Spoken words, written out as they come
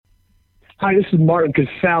Hi, this is Martin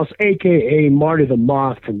Casals, a.k.a. Marty the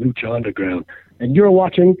Moth from Lucha Underground, and you're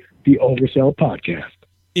watching the Oversell Podcast.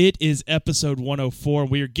 It is episode 104.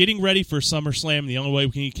 We are getting ready for SummerSlam. The only way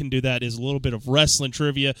we can do that is a little bit of wrestling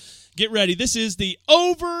trivia. Get ready. This is the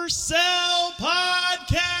Oversell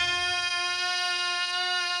Podcast.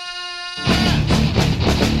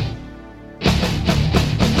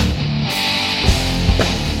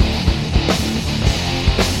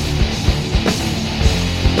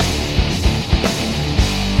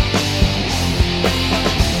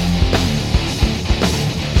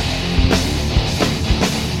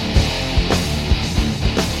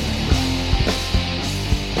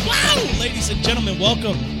 Gentlemen,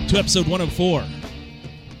 welcome to episode 104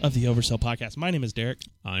 of the Oversell Podcast. My name is Derek.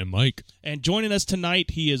 I'm Mike. And joining us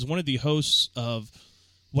tonight, he is one of the hosts of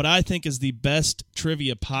what I think is the best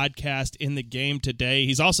trivia podcast in the game today.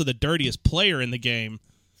 He's also the dirtiest player in the game.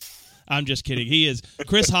 I'm just kidding. He is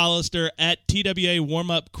Chris Hollister at TWA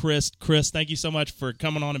Warm-Up Chris. Chris, thank you so much for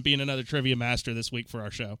coming on and being another trivia master this week for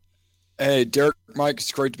our show. Hey, Derek, Mike,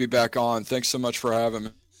 it's great to be back on. Thanks so much for having me.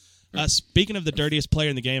 Speaking of the dirtiest player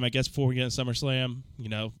in the game, I guess before we get into SummerSlam,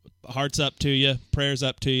 hearts up to you, prayers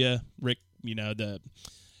up to you. Rick,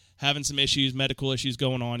 having some issues, medical issues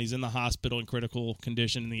going on. He's in the hospital in critical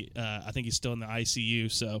condition. I think he's still in the ICU.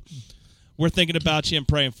 So we're thinking about you and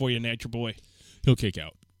praying for you, Nature Boy. He'll kick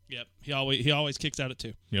out. Yep, he always kicks out at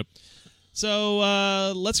 2. Yep.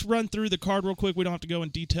 So let's run through the card real quick. We don't have to go in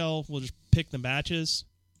detail. We'll just pick the matches.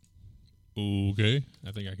 Okay,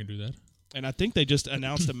 I think I can do that. And I think they just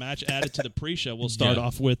announced a match added to the pre-show. We'll start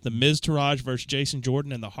off with the Miz Taraj versus Jason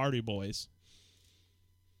Jordan and the Hardy Boys.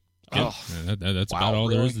 Oh, man, that's about all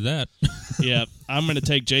there is to that. Yeah, I'm going to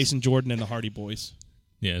take Jason Jordan and the Hardy Boys.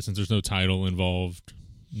 Yeah, since there's no title involved,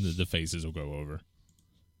 the faces will go over.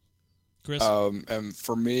 Chris? And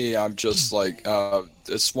for me, I'm just like,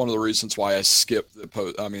 it's one of the reasons why I skipped the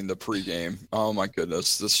pregame. Oh my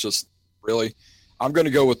goodness, this just really. I'm going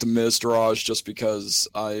to go with the Miz Taraj just because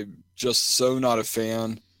I'm just so not a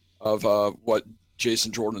fan of what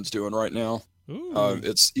Jason Jordan's doing right now.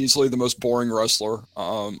 It's easily the most boring wrestler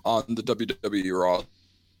on the WWE Raw.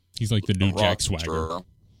 He's like the new Jack Swagger.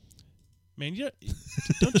 Man,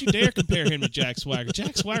 don't you dare compare him to Jack Swagger.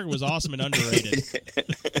 Jack Swagger was awesome and underrated.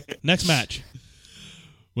 Next match.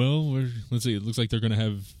 Well, let's see. It looks like they're going to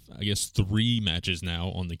have, I guess, 3 matches now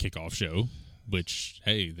on the kickoff show. Which,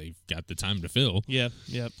 hey, they've got the time to fill. Yeah.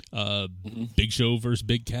 Big Show versus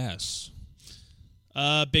Big Cass.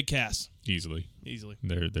 Big Cass. Easily.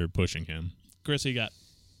 They're pushing him. Chris, who you got?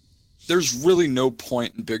 There's really no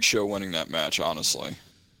point in Big Show winning that match, honestly.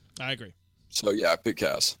 I agree. So, yeah, Big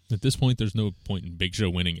Cass. At this point, there's no point in Big Show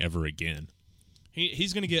winning ever again.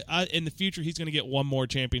 He's going to get, in the future, he's going to get one more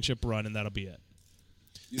championship run, and that'll be it.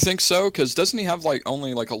 You think so? Because doesn't he have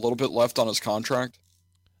only a little bit left on his contract?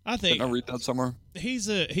 I think. Didn't I read that somewhere? He's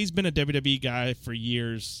been a WWE guy for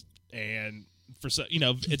years, and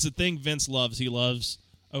it's a thing Vince loves. He loves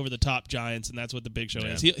over the top giants, and that's what the Big Show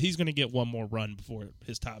is. He's going to get one more run before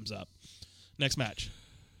his time's up. Next match,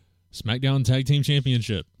 SmackDown Tag Team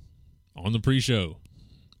Championship on the pre-show.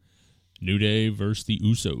 New Day versus the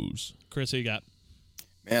Usos. Chris, who you got?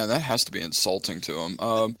 Man, that has to be insulting to him.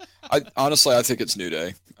 I think it's New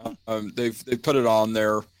Day. They've put it on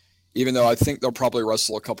there. Even though I think they'll probably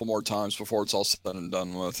wrestle a couple more times before it's all said and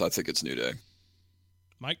done with, I think it's New Day.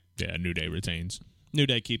 Mike? Yeah, New Day retains. New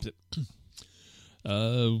Day keeps it.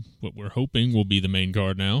 What we're hoping will be the main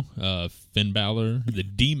card now. Finn Balor, the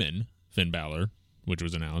Demon Finn Balor, which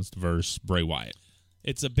was announced, versus Bray Wyatt.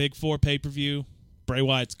 It's a Big 4 pay-per-view. Bray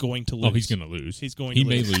Wyatt's going to lose. Oh, he's going to lose. He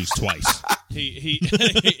may lose twice.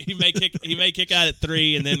 He may kick out at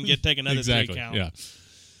 3 and then take another 3 count. Yeah.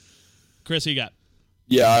 Chris, who you got?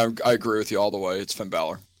 Yeah, I agree with you all the way. It's Finn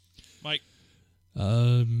Balor. Mike?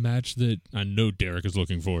 Match that I know Derek is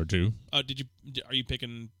looking forward to. Are you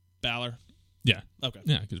picking Balor? Yeah. Okay.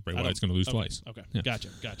 Yeah, because Bray Wyatt's going to lose twice. Okay. Yeah.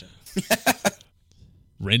 Gotcha.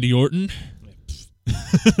 Randy Orton.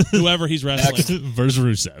 Whoever he's wrestling.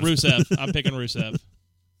 Versus Rusev. I'm picking Rusev.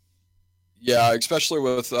 Yeah, especially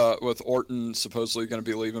with Orton supposedly going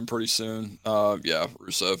to be leaving pretty soon. Yeah,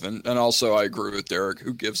 Rusev. And also I agree with Derek.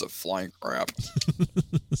 Who gives a flying crap?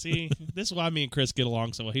 See, this is why me and Chris get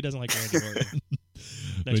along so well. He doesn't like Randy Orton.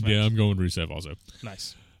 But yeah, I'm going Rusev also.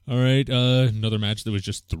 Nice. All right, another match that was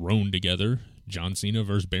just thrown together. John Cena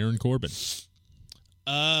versus Baron Corbin.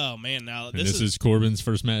 Oh, man. Now this is Corbin's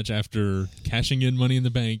first match after cashing in Money in the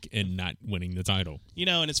Bank and not winning the title.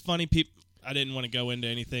 And it's funny, I didn't want to go into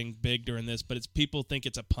anything big during this, but people think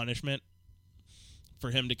it's a punishment for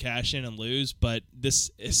him to cash in and lose, but this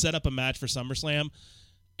is set up a match for SummerSlam,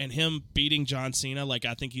 and him beating John Cena like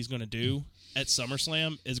I think he's going to do at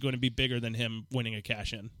SummerSlam is going to be bigger than him winning a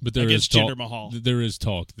cash-in against Jinder Mahal. There is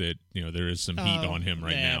talk that there is some heat on him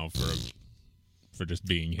right now for just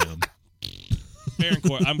being him.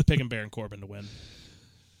 I'm picking Baron Corbin to win.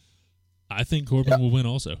 I think Corbin will win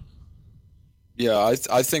also. Yeah,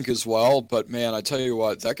 I think as well. But, man, I tell you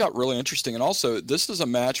what, that got really interesting. And also, this is a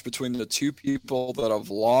match between the two people that have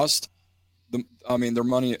lost their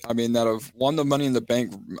money. That have won the Money in the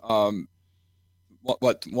Bank. Won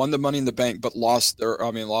the Money in the Bank, but lost their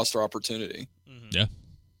opportunity. Mm-hmm. Yeah.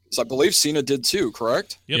 Because I believe Cena did too,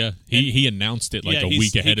 correct? Yep. Yeah, he announced it a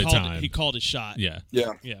week ahead of time. He called his shot. Yeah.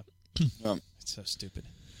 It's so stupid.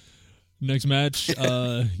 Next match,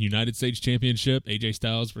 United States Championship, AJ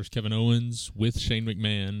Styles versus Kevin Owens with Shane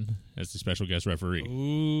McMahon as the special guest referee.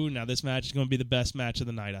 Ooh, now this match is going to be the best match of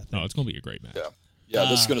the night, I think. Oh, it's going to be a great match. Yeah,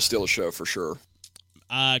 this is going to steal the show for sure.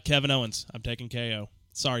 Kevin Owens, I'm taking KO.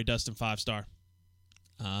 Sorry, Dustin, 5-star.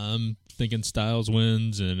 I'm thinking Styles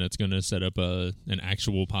wins, and it's going to set up an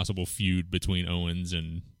actual possible feud between Owens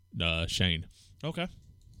and Shane. Okay.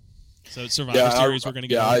 So Survivor Series, we're going to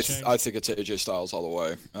get. Yeah, I think it's AJ Styles all the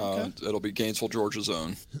way. It'll be Gainesville, Georgia's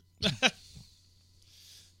own.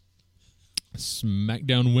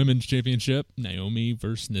 SmackDown Women's Championship: Naomi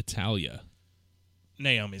versus Natalya.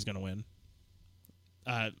 Naomi's going to win.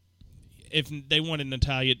 If they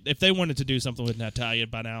wanted to do something with Natalya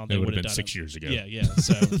by now, they would have been done 6 years ago. Yeah.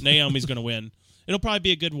 So Naomi's going to win. It'll probably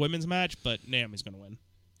be a good women's match, but Naomi's going to win.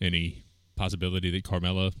 Any possibility that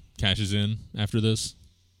Carmella cashes in after this?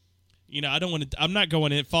 I don't want to. I'm not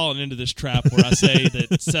falling into this trap where I say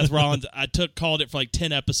that Seth Rollins. Called it for like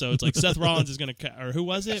 10 episodes. Like Seth Rollins is going to, or who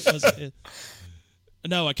was it?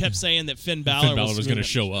 No, I kept saying that Finn Balor was going to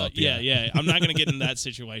show up. Yeah. I'm not going to get in that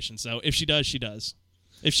situation. So if she does, she does.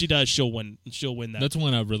 If she does, she'll win. She'll win that. That's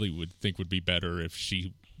one I really would think would be better if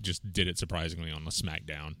she just did it surprisingly on a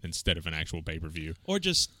SmackDown instead of an actual pay-per-view. Or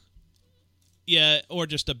just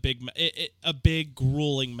a big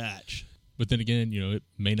grueling match. But then again, it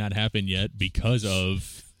may not happen yet because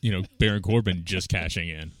of Baron Corbin just cashing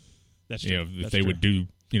in. That's true. If they would do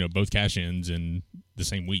both cash-ins in the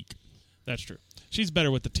same week. That's true. She's better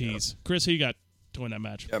with the tease. Chris, who you got to win that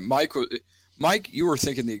match? Yeah, Mike, you were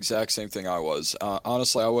thinking the exact same thing I was.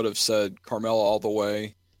 Honestly, I would have said Carmella all the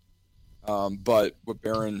way, but with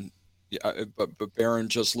Baron, but Baron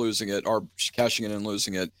just losing it or cashing in and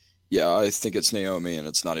losing it. Yeah, I think it's Naomi, and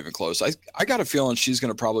it's not even close. I got a feeling she's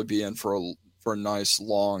going to probably be in for a nice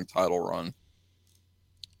long title run.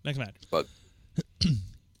 Next match, but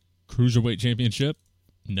Cruiserweight Championship,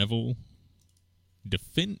 Neville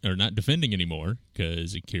not defending anymore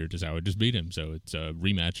because Akira Tozawa just beat him, so it's a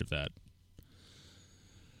rematch of that.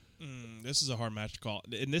 This is a hard match to call,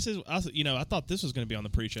 and this is I thought this was going to be on the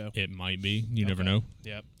pre-show. It might be. You never know.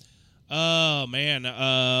 Yep. Oh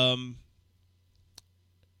man.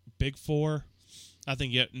 Big Four. I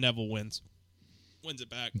think Neville wins it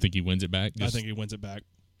back. I think he wins it back. I think he wins it back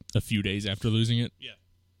a few days after losing it.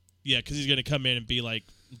 Yeah, because he's going to come in and be like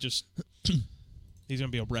he's going to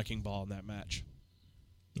be a wrecking ball in that match.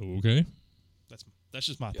 Okay. That's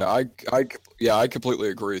just my thought. I completely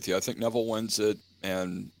agree with you. I think Neville wins it,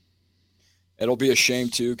 and it'll be a shame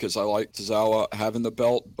too because I like Tozawa having the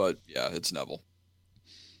belt, but yeah, it's Neville.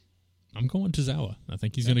 I'm going Tozawa. I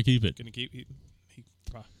think he's going to keep it. Going to keep.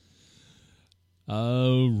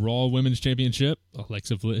 Raw Women's Championship: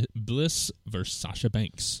 Alexa Bliss versus Sasha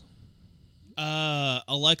Banks.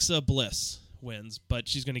 Alexa Bliss wins, but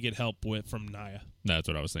she's going to get help from Nia. That's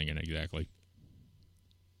what I was thinking exactly.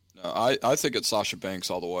 No, I think it's Sasha Banks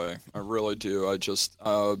all the way. I really do.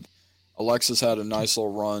 Alexa's had a nice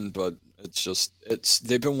little run, but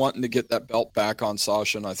they've been wanting to get that belt back on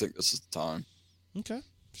Sasha, and I think this is the time. Okay,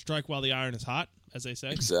 strike while the iron is hot, as they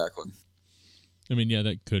say. Exactly. I mean, yeah,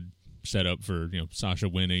 that could set up for Sasha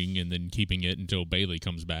winning and then keeping it until Bayley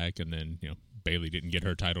comes back, and then Bayley didn't get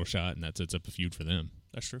her title shot, and that sets up a feud for them.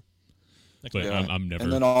 That's true. But yeah. I'm never.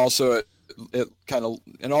 And then also it kind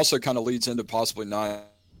of leads into possibly Nia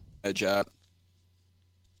Jax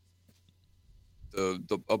the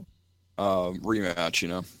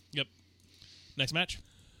rematch. Yep. Next match.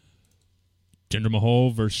 Jinder Mahal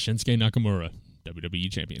versus Shinsuke Nakamura,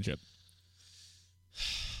 WWE Championship.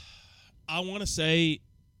 I want to say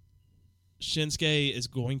Shinsuke is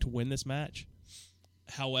going to win this match.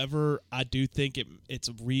 However, I do think it's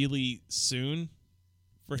really soon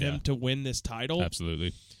for him to win this title.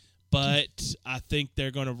 Absolutely. But I think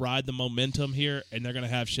they're going to ride the momentum here, and they're going to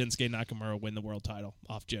have Shinsuke Nakamura win the world title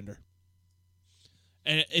off Jinder.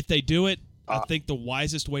 And if they do it, I think the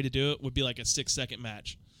wisest way to do it would be like a 6-second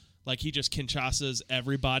match. Like he just Kinshasas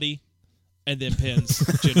everybody and then pins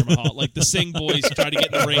Jinder Mahal. Like the Singh boys try to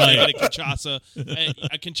get in the ring. They get a Kinshasa.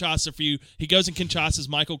 A Kinshasa for you. He goes in Kinshasa's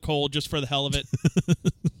Michael Cole just for the hell of it.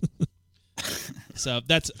 So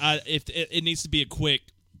that's if it needs to be a quick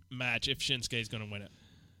match if Shinsuke is going to win it.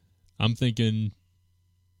 I'm thinking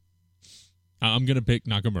I'm going to pick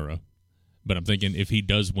Nakamura, but I'm thinking if he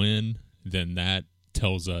does win, then that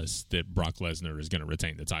tells us that Brock Lesnar is going to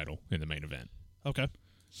retain the title in the main event. Okay.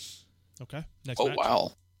 Next Oh, match.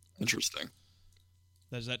 wow. Interesting.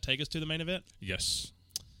 Does that take us to the main event? Yes.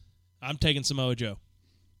 I'm taking Samoa Joe.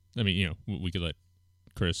 I mean, we could let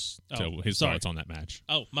Chris tell his thoughts on that match.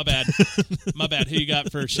 Oh, my bad. My bad. Who you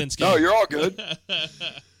got for Shinsuke? No, you're all good.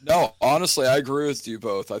 No, honestly, I agree with you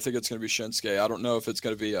both. I think it's going to be Shinsuke. I don't know if it's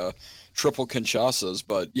going to be a triple Kinshasas,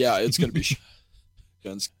 but yeah, it's going to be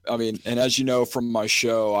Shinsuke. I mean, and as you know from my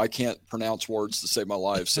show, I can't pronounce words to save my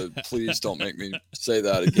life, so please don't make me say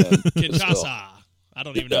that again. Kinshasa. I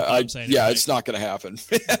don't even know if I'm saying it. Yeah, right. it's not going to happen.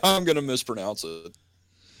 I'm going to mispronounce it.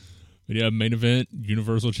 But yeah, main event,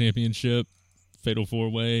 Universal Championship, Fatal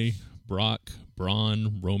 4-Way, Brock,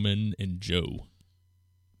 Braun, Roman, and Joe.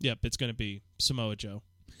 Yep, it's going to be Samoa Joe.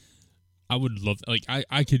 I would love,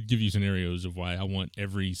 I could give you scenarios of why I want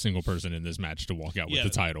every single person in this match to walk out with the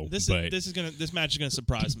title. This match is going to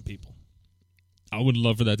surprise some people. I would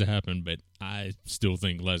love for that to happen, but I still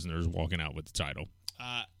think Lesnar's walking out with the title.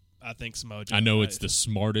 I think Samoa Joe. I know it's the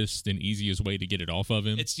smartest and easiest way to get it off of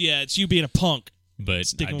him. It's you being a punk, but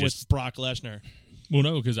sticking with Brock Lesnar. Well,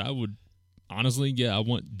 no, because I would honestly, I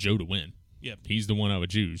want Joe to win. Yep, he's the one I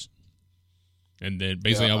would choose, and then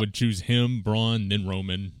basically I would choose him, Braun, then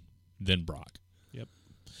Roman, then Brock. Yep,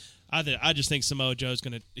 I just think Samoa Joe's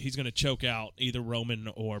he's gonna choke out either Roman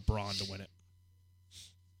or Braun to win it.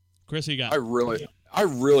 Chris, who you got? I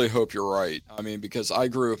really hope you're right. I mean, because I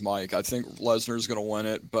agree with Mike. I think Lesnar's going to win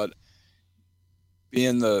it, but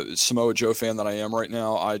being the Samoa Joe fan that I am right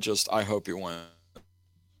now, I hope he wins.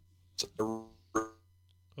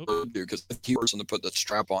 Because he person to put the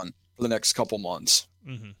strap on for the next couple months.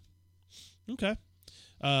 Mm-hmm. Okay.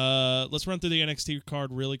 Let's run through the NXT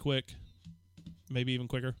card really quick. Maybe even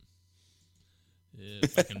quicker.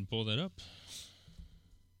 If I can pull that up.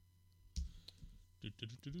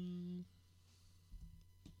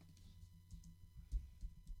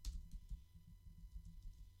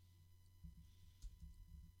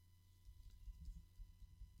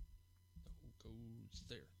 Goes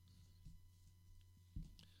there.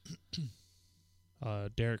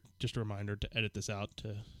 Derek, just a reminder to edit this out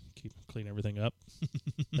to clean everything up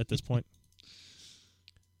at this point.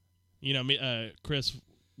 You know, me, Chris,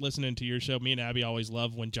 listening to your show, me and Abby always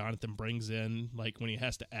love when Jonathan brings in, like, when he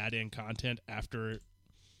has to add in content after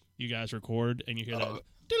you guys record, and you hear that.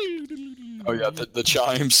 Oh, yeah, the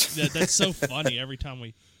chimes. That's so funny every time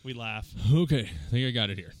we laugh. Okay, I think I got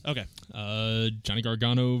it here. Okay. Johnny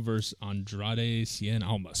Gargano versus Andrade Cien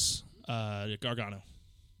Almas. Gargano.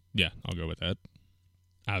 Yeah, I'll go with that.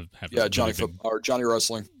 Johnny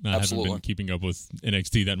Wrestling. I Absolutely. haven't been keeping up with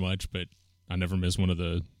NXT that much, but I never miss one of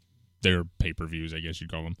their pay-per-views, I guess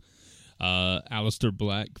you'd call them. Aleister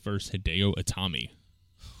Black versus Hideo Itami.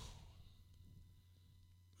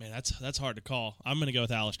 Man, that's hard to call. I'm going to go with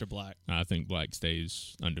Aleister Black. I think Black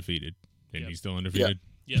stays undefeated. And he's still undefeated?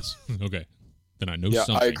 Yeah. Yes. Okay. Then I know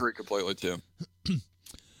something. Yeah, I agree completely, too.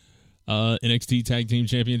 NXT Tag Team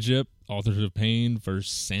Championship, Authors of Pain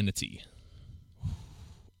versus Sanity.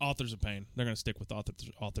 Authors of Pain. They're going to stick with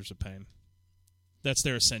Authors of Pain. That's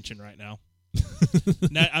their ascension right now.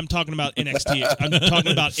 Now, I'm talking about NXT. I'm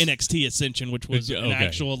talking about NXT Ascension, which was an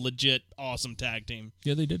actual legit awesome tag team.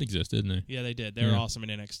 Yeah, they did exist, didn't they? Yeah, they did. They were awesome in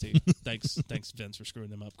NXT. Thanks, Vince, for screwing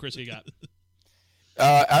them up. Chris, who you got?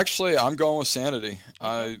 Actually, I'm going with Sanity.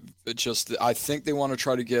 I think they want to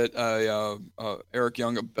try to get Eric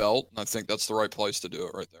Young a belt. And I think that's the right place to do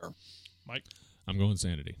it right there. Mike, I'm going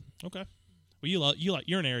Sanity. Okay. Well,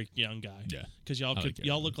 you're an Eric Young guy. Yeah. Because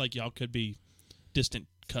y'all look like y'all could be distant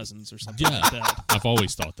cousins or something like that. I've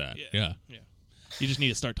always thought that. Yeah. You just need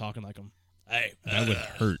to start talking like them. Hey, that would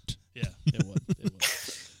hurt. Yeah, it would.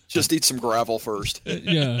 Just eat some gravel first.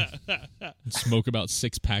 Yeah. Smoke about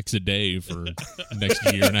 6 packs a day for the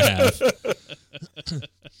next year and a half.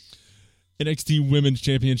 NXT Women's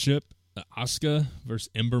Championship, Asuka versus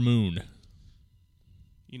Ember Moon.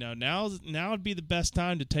 You know, now would be the best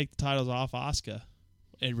time to take the titles off Asuka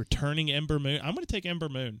and returning Ember Moon. I'm going to take Ember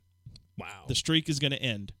Moon. Wow. The streak is going to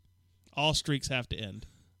end. All streaks have to end.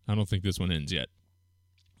 I don't think this one ends yet.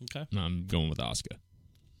 Okay. I'm going with Asuka.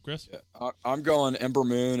 Chris? Yeah, I'm going Ember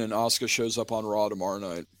Moon, and Asuka shows up on Raw tomorrow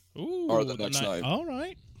night. Ooh, or the next night. All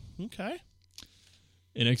right. Okay.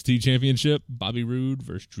 NXT Championship, Bobby Roode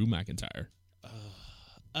versus Drew McIntyre.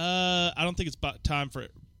 I don't think it's time for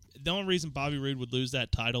it. The only reason Bobby Roode would lose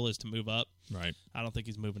that title is to move up. Right. I don't think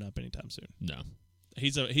he's moving up anytime soon. No.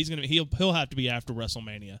 He'll have to be after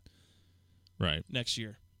WrestleMania. Right. Next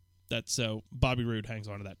year. So Bobby Roode hangs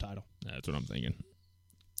on to that title. That's what I'm thinking.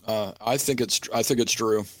 I think it's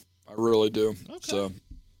Drew. I really do. Okay. So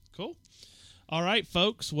cool. All right,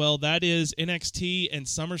 folks. Well, that is NXT and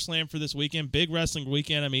SummerSlam for this weekend. Big wrestling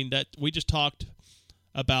weekend. I mean, that we just talked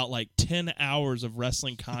about like 10 hours of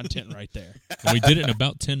wrestling content right there. We did it in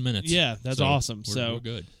about 10 minutes. Yeah, that's awesome. We're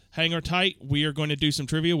good. Hang her tight. We are going to do some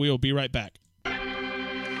trivia. We will be right back.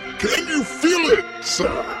 Can you feel it,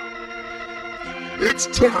 sir? It's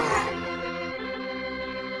time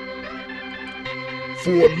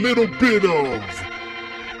for a little bit of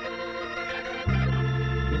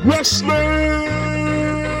wrestling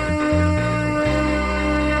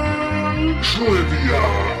trivia.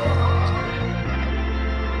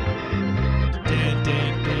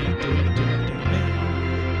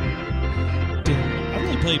 I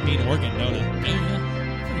really played mean organ, don't I?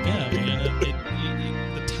 Yeah, man.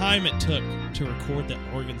 The time it took to record that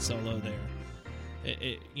organ solo there.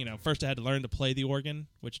 First I had to learn to play the organ,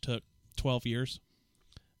 which took 12 years.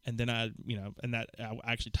 And then I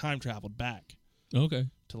actually time traveled back. Okay.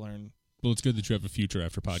 To learn. Well, it's good that you have a future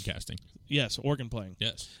after podcasting. Yes, organ playing.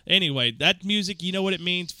 Yes. Anyway, that music, you know what it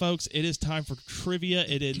means, folks. It is time for trivia.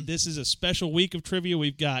 This is a special week of trivia.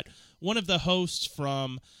 We've got one of the hosts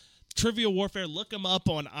from Trivia Warfare. Look them up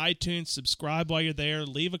on iTunes. Subscribe while you're there.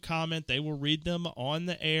 Leave a comment. They will read them on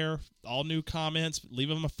the air. All new comments. Leave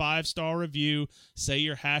them a 5-star review. Say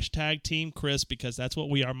your hashtag Team Chris, because that's what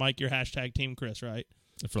we are. Mike, your hashtag Team Chris, right?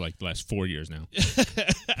 For like the last 4 years now.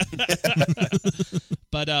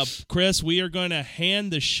 But, Chris, we are going to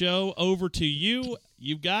hand the show over to you.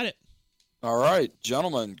 You've got it. All right,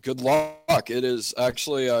 gentlemen, good luck. It is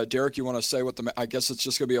actually, Derick, you want to say I guess it's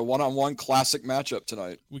just going to be a one-on-one classic matchup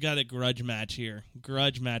tonight. We got a grudge match here.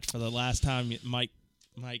 Grudge match for the last time Mike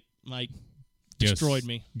destroyed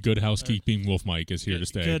me. Good housekeeping Wolf Mike is here to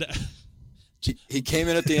stay. Good. He came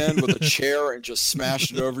in at the end with a chair and just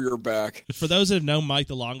smashed it over your back. For those that have known Mike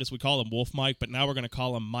the longest, we call him Wolf Mike, but now we're going to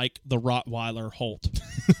call him Mike the Rottweiler Holt.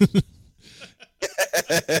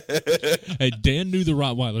 Hey, Dan knew the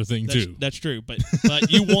Rottweiler thing too. That's true, but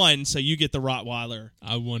you won, so you get the Rottweiler.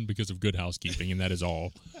 I won because of good housekeeping, and that is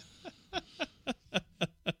all.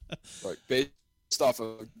 Right, based off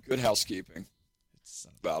of good housekeeping.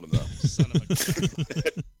 About him, though. Son of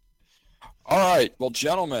a All right, well,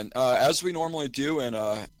 gentlemen, as we normally do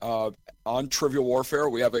on Trivial Warfare,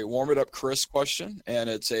 we have a warm-it-up Chris question, and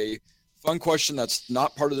it's a fun question that's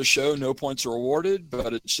not part of the show. No points are awarded,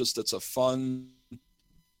 but it's a fun,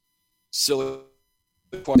 silly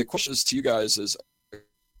question. The question is to you guys is,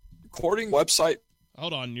 recording website.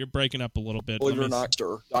 Hold on, you're breaking up a little bit.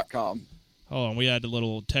 BelieveItOrNot.com. Hold on, we had a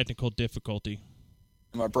little technical difficulty.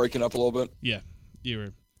 Am I breaking up a little bit? Yeah,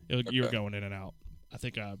 you were going in and out. I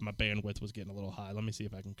think my bandwidth was getting a little high. Let me see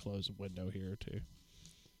if I can close a window here or two.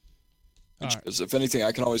 Right. If anything,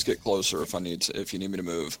 I can always get closer if you need me to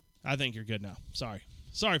move. I think you're good now. Sorry,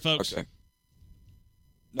 folks. Okay.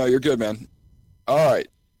 No, you're good, man. All right.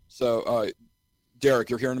 So, Derick,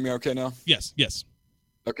 you're hearing me okay now? Yes.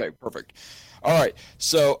 Okay, perfect. All right.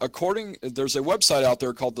 So, there's a website out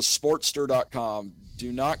there called thesportster.com.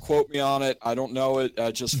 Do not quote me on it. I don't know it.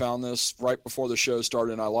 I just found this right before the show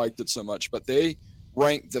started, and I liked it so much. But they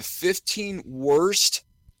rank the 15 worst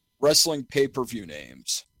wrestling pay-per-view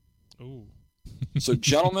names. Ooh. So,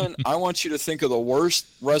 gentlemen, I want you to think of the worst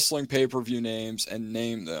wrestling pay-per-view names and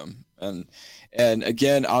name them. And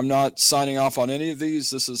again, I'm not signing off on any of these.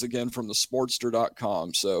 This is, again, from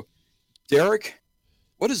thesportster.com. So, Derick,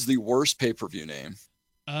 what is the worst pay-per-view name?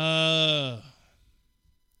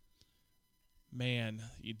 Man,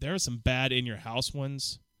 there are some bad In Your House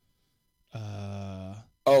ones.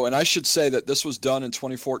 Oh, and I should say that this was done in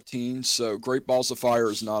 2014, so Great Balls of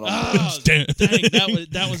Fire is not on the list. Dang,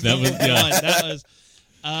 that was number one. That was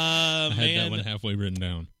I had that one halfway written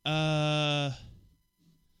down.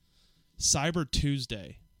 Cyber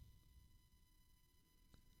Tuesday.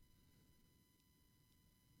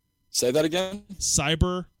 Say that again?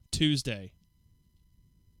 Cyber Tuesday.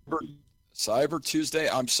 Cyber Tuesday,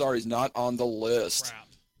 I'm sorry, is not on the list. Crap.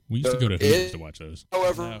 We used to go to Hooters to watch those.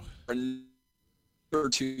 However,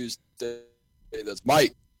 Cyber Tuesday, that's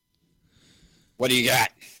Mike. What do you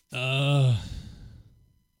got?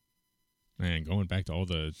 Man, going back to all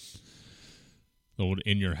the old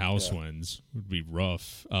In Your House ones would be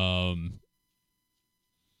rough. I'm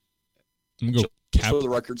going to go for the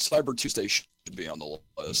record, Cyber Tuesday should be on the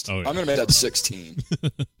list. Oh, yeah. I'm going to make that 16.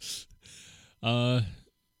 I'm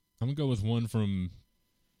going to go with one from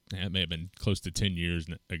it may have been close to 10 years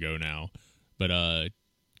ago now, but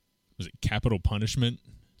was it Capital Punishment?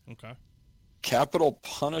 Okay. Capital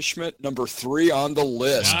Punishment, number 3 on the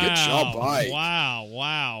list. Wow. Good job, Mike.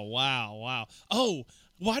 Wow. Oh,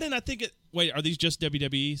 why didn't I think it? Wait, are these just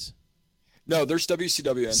WWEs? No, there's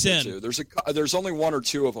WCW and Sin. too. There's only 1 or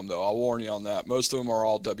 2 of them, though. I'll warn you on that. Most of them are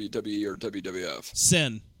all WWE or WWF.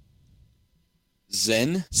 Sin.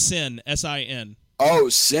 Sin? Sin. S-I-N. Oh,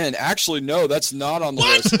 Sin. Actually, no, that's not on the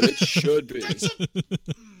list, but it should be.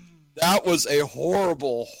 That was a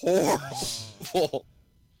horrible.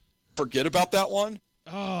 Forget about that one?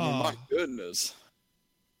 Oh, my goodness.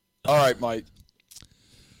 All right, Mike.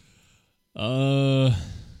 I'm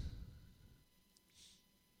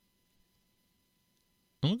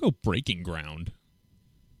going to go Breaking Ground.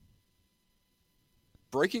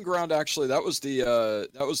 Breaking Ground, actually, that was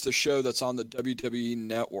the show that's on the WWE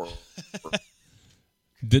Network.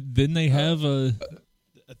 Didn't they have a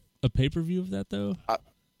pay-per-view of that, though?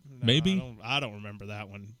 Maybe? I don't remember that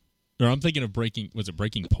one. Or I'm thinking of was it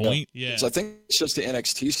Breaking Point? Yeah. So I think it's just the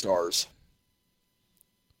NXT stars.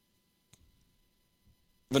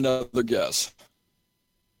 Another guess.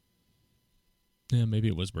 Yeah, maybe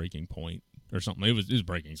it was Breaking Point or something. It was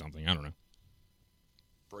Breaking something. I don't know.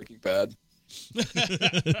 Breaking Bad.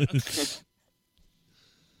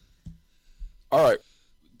 All right.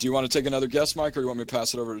 Do you want to take another guess, Mike, or do you want me to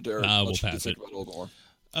pass it over to Derick? We'll pass it. About it a little bit more.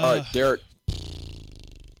 All right, Derick.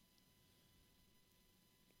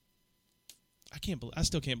 I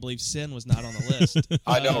still can't believe Sin was not on the list.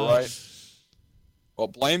 I know, right? Well,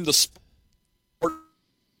 blame the sport.com.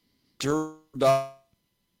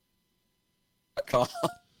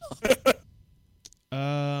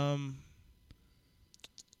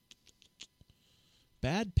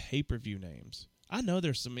 Bad pay-per-view names. I know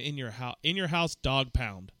there's some in your house Dog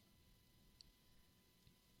Pound.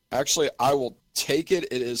 Actually, I will take it.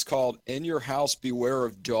 It is called In Your House, Beware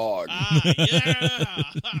of Dog. Yeah.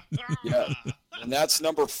 Yeah. And that's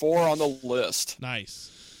number 4 on the list. Nice.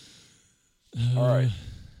 All right.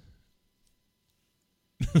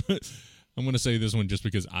 I'm going to say this one just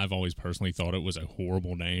because I've always personally thought it was a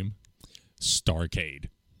horrible name. Starcade.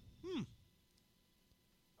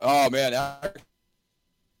 Oh, man.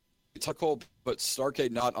 It's cool, but Starcade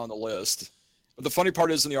not on the list. But the funny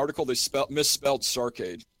part is in the article they misspelled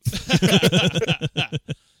Starcade.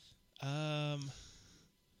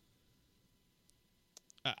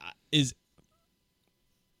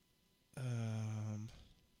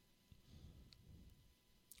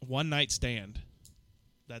 One Night Stand.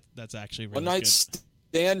 That's actually really One Night good.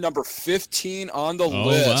 Stand, number 15 on the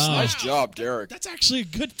list. Wow. Nice job, Derick. That's actually a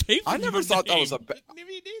good paper. I never thought that was a bad. Me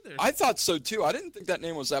neither. I thought so too. I didn't think that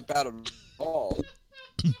name was that bad at all.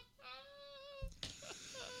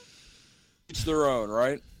 Each their own,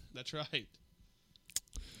 right? That's right.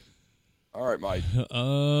 All right, Mike.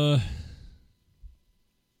 I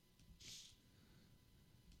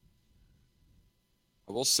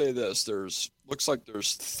will say this: looks like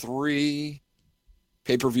there's 3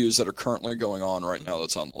 pay-per-views that are currently going on right now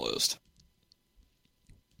that's on the list.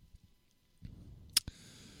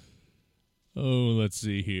 Oh, let's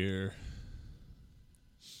see here.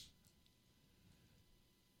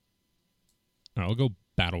 I'll go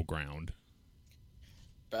Battleground.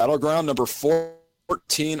 Battleground, number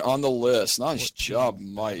 14 on the list. Nice job,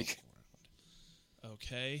 Mike.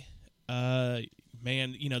 Okay.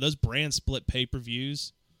 Man, those brand split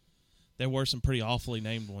pay-per-views, there were some pretty awfully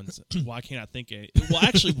named ones. Why can't I think of it? Well,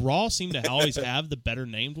 actually, Raw seemed to always have the better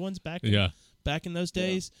named ones back in those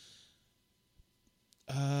days.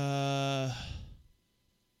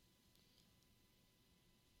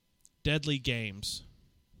 Deadly Games.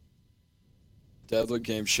 Deadly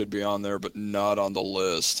Games should be on there, but not on the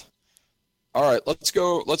list. All right, let's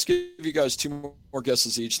go. Let's give you guys 2 more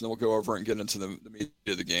guesses each, and then we'll go over and get into the meat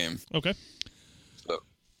of the game. Okay. So,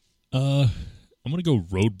 I'm gonna go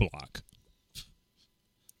Roadblock. Is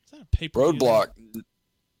that a pay-per-view? Roadblock.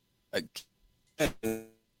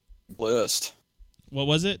 List. What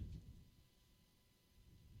was it?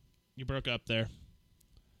 You broke up there.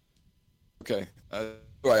 Okay.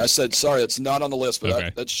 I said, sorry, it's not on the list, but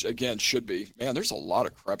okay. that again, should be. Man, there's a lot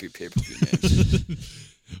of crappy pay-per-view names.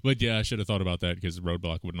 But, yeah, I should have thought about that because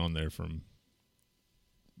Roadblock wasn't on there from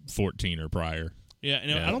 14 or prior. Yeah,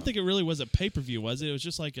 and I don't think it really was a pay-per-view, was it? It was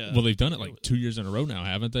just like a... Well, they've done it like 2 years in a row now,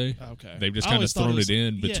 haven't they? Okay. They've just kind of thrown it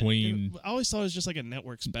in between... I always thought it was just like a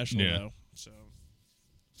network special, though. So,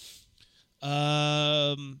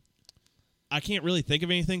 I can't really think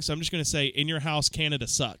of anything, so I'm just going to say In Your House, Canada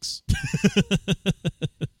Sucks.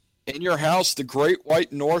 In Your House, The Great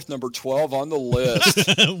White North, number 12 on the list.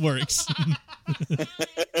 Works.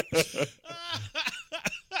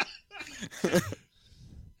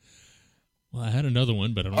 had another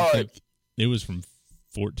one, but I don't think it was from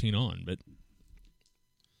 14 on. But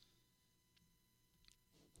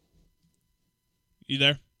you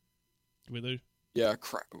there? Did we lose? Yeah,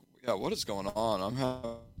 yeah. What is going on? I'm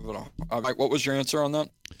having Mike, what was your answer on that?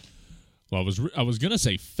 Well, I was gonna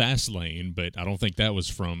say Fastlane, but I don't think that was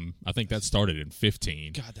from. I think that started in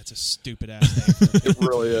 15. God, that's a stupid ass name. It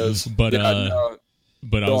really is. But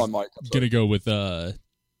but I was gonna go with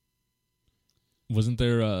wasn't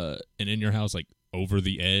there an In Your House like Over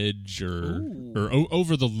the Edge or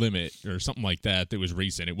Over the Limit or something like that was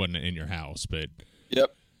recent? It wasn't In Your House, but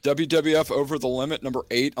yep. WWF Over the Limit, number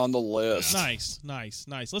 8 on the list. Nice.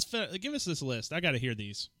 Let's give us this list. I got to hear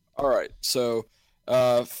these. All right. So,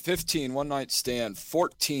 15, One Night Stand.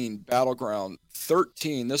 14, Battleground.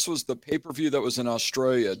 13, this was the pay-per-view that was in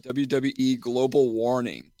Australia. WWE Global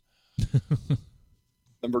Warning.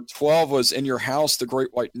 Number 12 was In Your House, The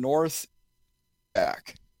Great White North.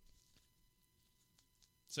 Back.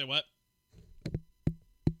 Say what?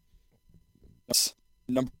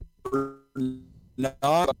 Number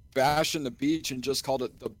 9, Bash in the Beach, and just called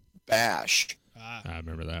it The Bash. I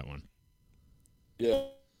remember that one. Yeah.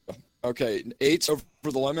 Okay, 8's Over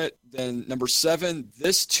the Limit. Then number 7,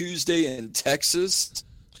 This Tuesday in Texas.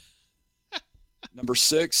 Number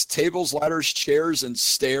 6, Tables, Ladders, Chairs, and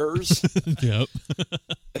Stairs. Yep.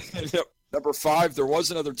 Yep. Number 5, there was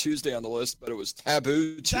another Tuesday on the list, but it was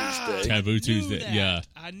Taboo Tuesday. Taboo Tuesday, yeah.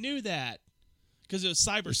 I knew that because it was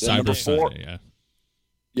Cyber Sunday. Number 4, Sunday, yeah.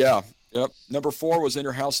 Yeah, yep. Number 4 was In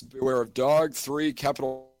Your House, Beware of Dog. 3,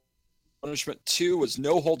 Capital Punishment. 2 was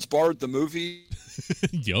No Holds Barred, the movie.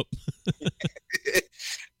 Yep.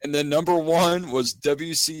 And then number 1 was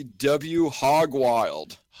WCW Hog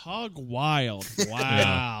Wild. Hog Wild.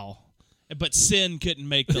 Wow. But Sin couldn't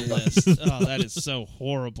make the list. Oh, that is so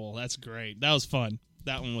horrible. That's great. That was fun.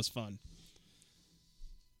 That one was fun.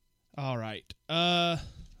 All right. Let's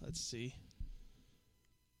see.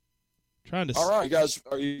 All right,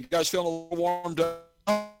 are you guys feeling a little warmed up?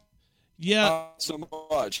 Yeah. Not so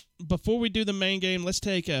much. Before we do the main game, let's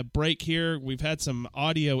take a break here. We've had some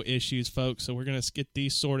audio issues, folks, so we're going to get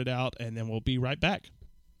these sorted out, and then we'll be right back.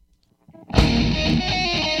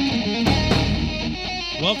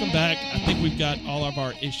 Welcome back. I think we've got all of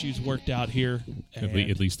our issues worked out here.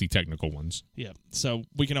 At least the technical ones. Yeah, so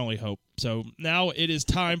we can only hope. So now it is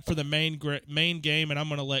time for the main game, and I'm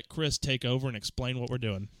going to let Chris take over and explain what we're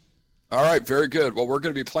doing. All right, very good. Well, we're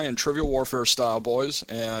going to be playing Trivial Warfare style, boys,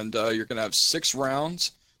 and you're going to have 6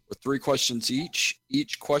 rounds with 3 questions each.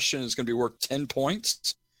 Each question is going to be worth 10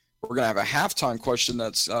 points. We're going to have a halftime question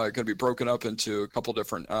that's going to be broken up into a couple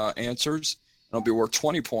different answers. It'll be worth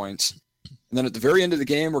 20 points. And then at the very end of the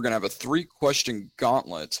game, we're going to have a 3-question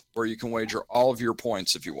gauntlet where you can wager all of your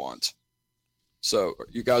points if you want. So,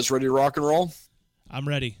 you guys ready to rock and roll? I'm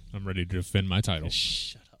ready. I'm ready to defend my title.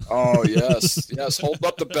 Shut up. Oh, yes. Yes, hold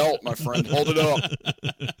up the belt, my friend. Hold it up.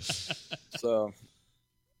 So,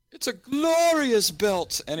 it's a glorious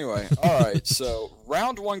belt. Anyway, all right. So,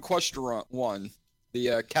 round 1, question 1.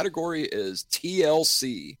 The category is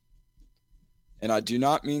TLC. And I do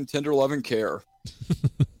not mean Tender Love and Care.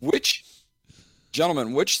 Which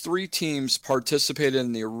 3 teams participated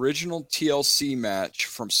in the original TLC match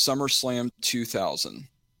from SummerSlam 2000?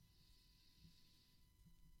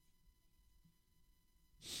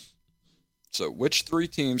 So, which 3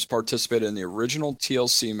 teams participated in the original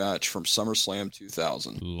TLC match from SummerSlam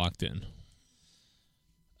 2000? Locked in.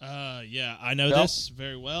 Yeah, I know this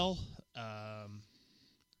very well.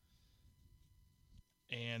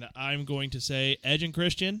 And I'm going to say Edge and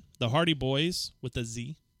Christian, the Hardy Boys with a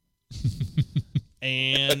Z,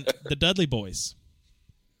 and the Dudley Boys.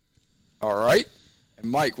 All right.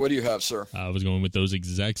 And Mike, what do you have, sir? I was going with those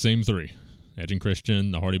exact same 3. Edge and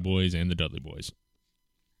Christian, the Hardy Boys, and the Dudley Boys.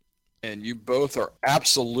 And you both are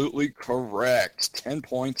absolutely correct. 10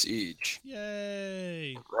 points each.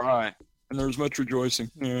 Yay. Right. And there's much rejoicing.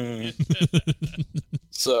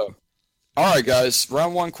 So, all right, guys.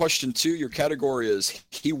 Round 1, question 2. Your category is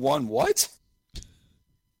He Won What?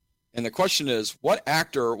 And the question is, what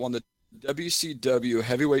actor won the WCW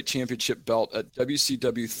Heavyweight Championship belt at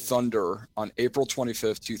WCW Thunder on April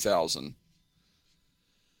 25th, 2000?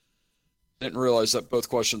 Didn't realize that both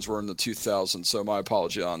questions were in the 2000s, so my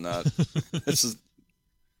apology on that. This is.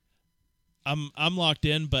 I'm locked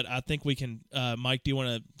in, but I think we can. Mike, do you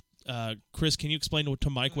want to? Chris, can you explain to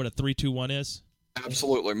Mike what a 3-2-1 is?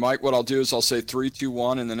 Absolutely, Mike. What I'll do is I'll say 3, 2,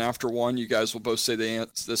 1, and then after 1, you guys will both say the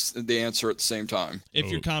answer at the same time. If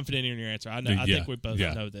you're confident in your answer, I think we both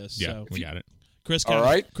know this. Yeah, so. we got it. Chris, all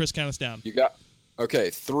right. Chris, count us down. You got. Okay,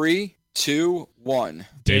 3, 2, 1.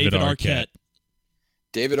 David Arquette.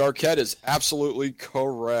 David Arquette is absolutely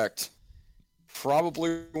correct.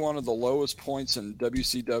 probably one of the lowest points in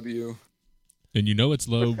WCW. And you know it's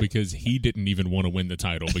low because he didn't even want to win the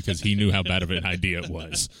title because he knew how bad of an idea it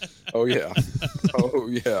was. Oh, yeah. Oh,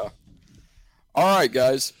 yeah. All right,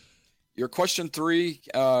 guys. Your question 3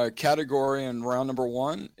 category in round number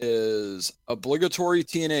 1 is obligatory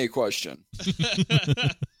TNA question.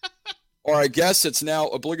 Or I guess it's now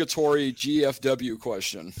obligatory GFW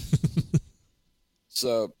question.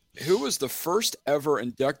 So, who was the first ever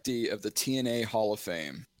inductee of the TNA Hall of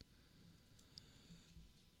Fame?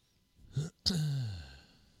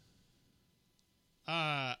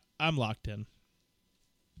 I'm locked in.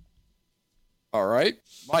 All right.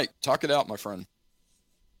 Mike, talk it out, my friend.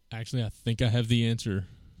 Actually, I think I have the answer.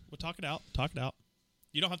 Well, talk it out. Talk it out.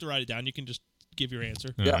 You don't have to write it down. You can just give your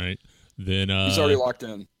answer. All right. Then he's already locked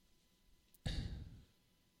in.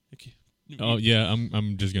 Okay. Oh yeah,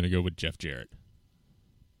 I'm just gonna go with Jeff Jarrett.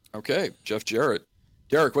 Okay, Jeff Jarrett.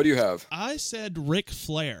 Derick, what do you have? I said Ric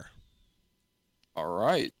Flair. All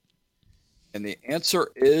right. And the answer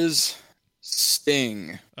is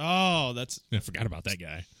Sting. Oh, I forgot about that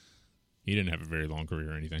guy. He didn't have a very long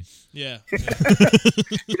career or anything. Yeah. He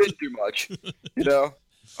didn't do much, you know.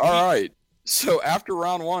 All right. So after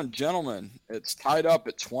round 1, gentlemen, it's tied up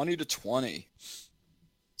at 20-20.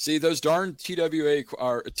 See, those darn TWA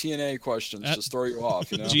or TNA questions just throw you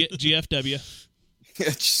off, you know. GFW.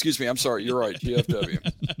 Excuse me. I'm sorry. You're right. GFW.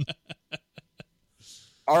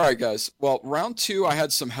 All right, guys. Well, round 2 I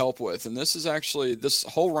had some help with, and this is actually this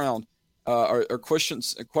whole round are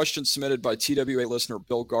questions submitted by TWA listener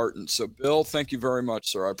Bill Garton. So, Bill, thank you very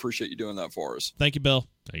much, sir. I appreciate you doing that for us. Thank you, Bill.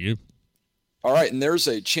 Thank you. All right, and there's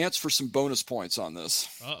a chance for some bonus points on this.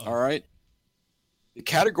 Uh-oh. All right. The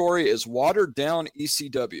category is watered down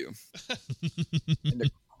ECW. And the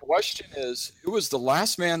question is, who was the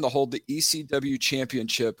last man to hold the ECW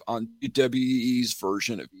championship on WWE's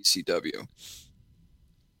version of ECW?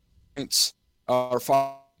 Points are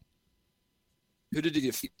 5. Who did he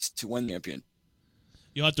defeat to win the champion?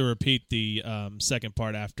 You'll have to repeat the second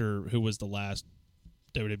part after who was the last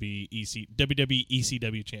WWE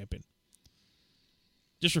ECW champion.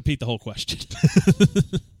 Just repeat the whole question.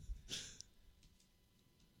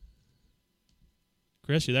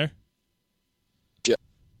 Chris, you there? Yeah.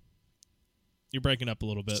 You're breaking up a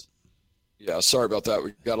little bit. Yeah, sorry about that.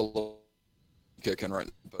 We got a little kick in right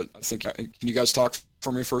now, but I think, can you guys talk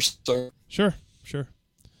for me first? Sure.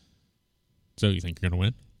 So you think you're going to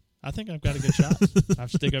win? I think I've got a good shot. I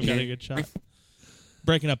think I've got a good shot.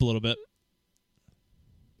 Breaking up a little bit.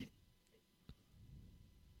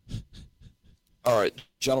 All right,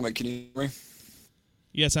 gentlemen, can you hear me?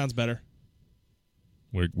 Yeah, it sounds better.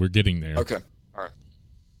 We're getting there. Okay, all right.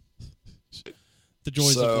 The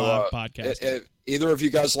joys of live podcast. Either of you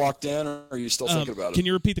guys locked in, or are you still thinking about it? Can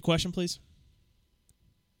you repeat the question, please?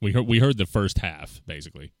 We heard the first half,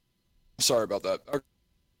 basically. Sorry about that.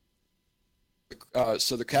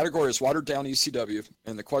 So the category is watered down ECW,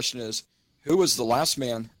 and the question is, who was the last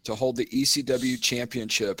man to hold the ECW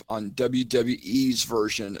championship on WWE's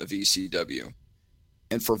version of ECW?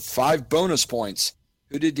 And for 5 bonus points,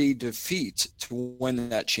 who did he defeat to win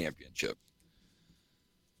that championship?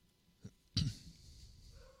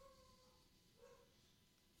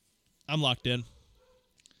 I'm locked in.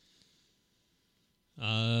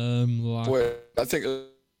 Boy, I think it's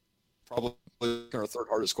probably our third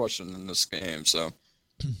hardest question in this game. So,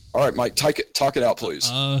 all right, Mike, talk it out,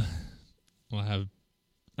 please. I'm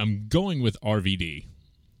going with RVD,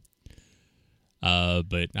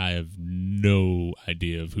 but I have no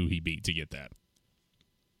idea of who he beat to get that.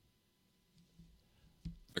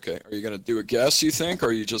 Okay, are you going to do a guess, you think, or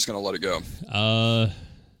are you just going to let it go?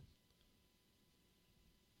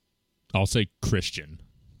 I'll say Christian.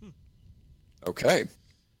 Okay.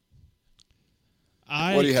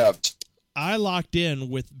 What do you have? I locked in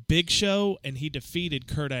with Big Show, and he defeated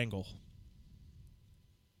Kurt Angle.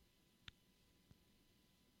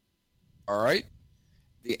 All right.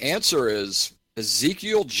 The answer is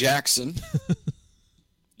Ezekiel Jackson.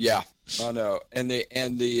 Yeah, I know. And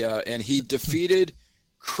he defeated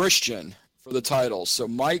Christian for the title. So,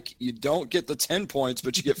 Mike, you don't get the 10 points,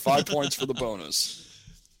 but you get 5 points for the bonus.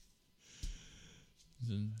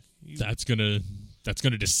 That's gonna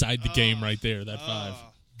decide the game right there. That 5.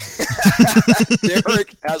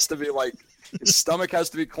 Derick has to be like, his stomach has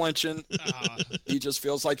to be clenching. He just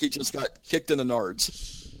feels like he just got kicked in the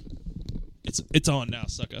nards. It's on now,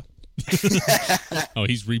 sucker. Oh,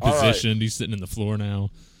 he's repositioned. Right. He's sitting in the floor now.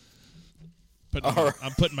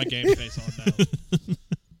 I'm putting my game face on now.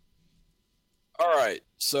 All right.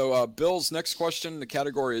 So Bill's next question, the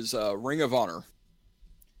category is Ring of Honor.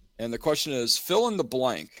 And the question is, fill in the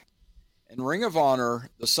blank. In Ring of Honor,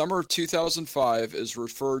 the summer of 2005 is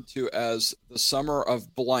referred to as the summer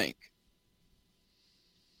of blank.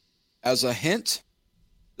 As a hint,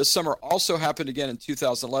 this summer also happened again in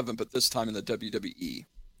 2011, but this time in the WWE.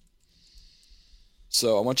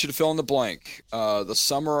 So I want you to fill in the blank. The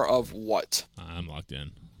summer of what? I'm locked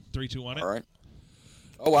in. 3, 2, 1 it. All right.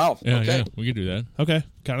 Oh, wow. Yeah, okay. yeah, we can do that. Okay,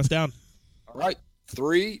 count us down. All right.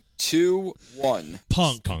 3, 2, 1.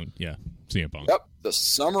 Punk. Yeah. CM Punk. Yep. The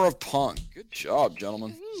summer of Punk. Good job,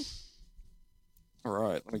 gentlemen. All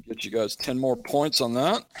right. Let me get you guys 10 more points on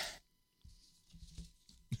that.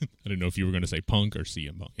 I didn't know if you were going to say Punk or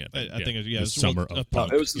CM Punk. Yeah, I think the summer of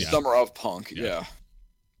Punk. It was the summer of Punk. Yeah.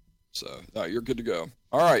 So you're good to go.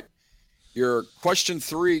 All right. Your question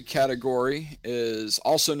 3 category is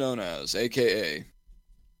also known as, AKA.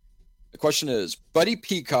 The question is, Buddy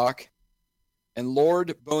Peacock and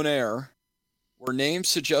Lord Bonaire were names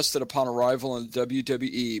suggested upon arrival in the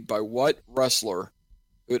WWE by what wrestler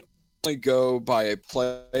who would only go by a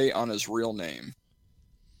play on his real name?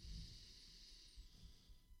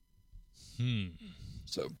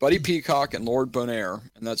 So Buddy Peacock and Lord Bonaire,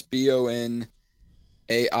 and that's Bonaire,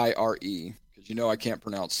 because you know I can't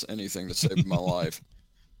pronounce anything to save my life.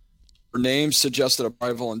 Were names suggested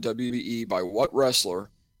arrival in WWE by what wrestler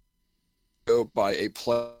go by a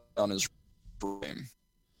play on his name?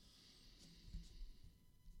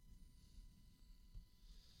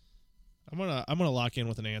 I'm gonna lock in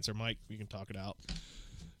with an answer, Mike. You can talk it out.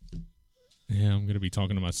 Yeah, I'm gonna be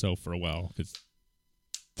talking to myself for a while because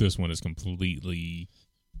this one is completely.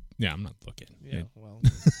 Yeah, I'm not looking. Yeah, well.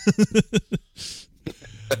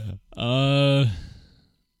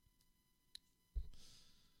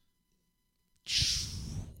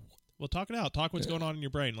 Well, talk it out. Talk what's going on in your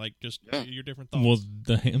brain, like just your different thoughts. Well,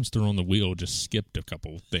 the hamster on the wheel just skipped a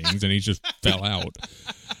couple things, and he just fell out.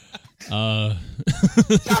 Tap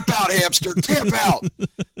out, hamster! Tap out!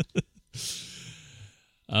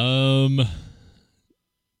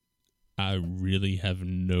 I really have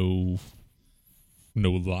no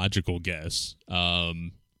logical guess.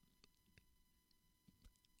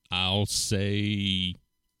 I'll say,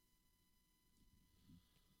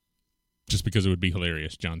 just because it would be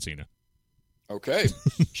hilarious, John Cena. Okay,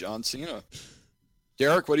 John Cena.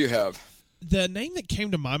 Derek, what do you have? The name that came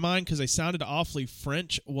to my mind, because they sounded awfully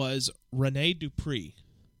French, was Rene Dupree.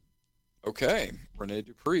 Okay, Rene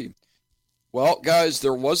Dupree. Well, guys,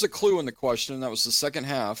 there was a clue in the question, and that was the second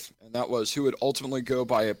half, and that was who would ultimately go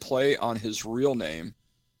by a play on his real name.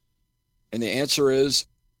 And the answer is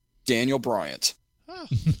Daniel Bryant. Oh.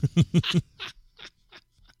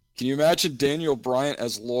 Can you imagine Daniel Bryant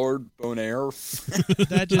as Lord Bonaire?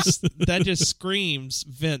 that just screams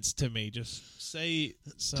Vince to me. Just say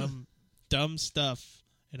some dumb stuff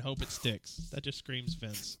and hope it sticks. That just screams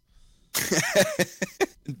Vince.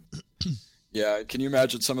 Yeah, can you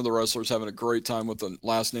imagine some of the wrestlers having a great time with the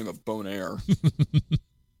last name of Bonaire?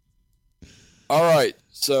 All right,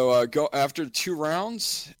 so go after 2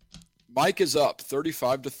 rounds. Mike is up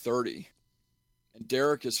 35-30, and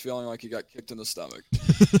Derek is feeling like he got kicked in the stomach.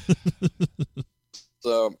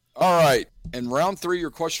 So, all right, in round 3,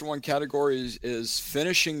 your question 1 category is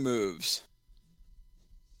finishing moves.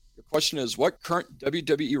 Your question is, what current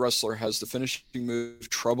WWE wrestler has the finishing move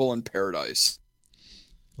Trouble in Paradise?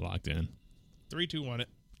 Locked in. 3, 2, 1 it.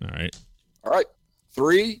 All right. All right.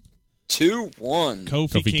 3, 2, 1.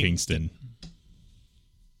 Kofi Kingston.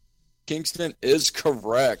 Kingston is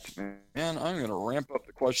correct. Man, I'm going to ramp up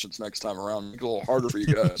the questions next time around. Make it a little harder for you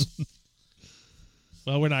guys.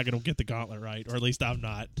 Well, we're not going to get the gauntlet right, or at least I'm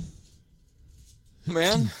not.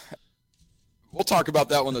 Man, we'll talk about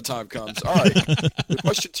that when the time comes. All right. The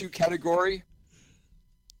question 2 category.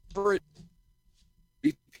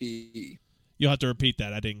 VP. You'll have to repeat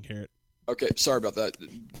that. I didn't hear it. Okay, sorry about that.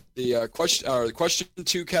 The question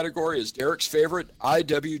 2 category is Derek's favorite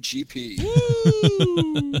IWGP.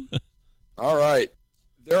 Woo! All right.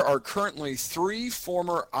 There are currently 3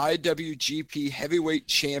 former IWGP heavyweight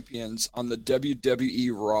champions on the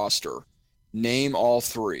WWE roster. Name all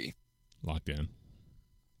 3. Locked in.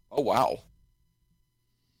 Oh, wow.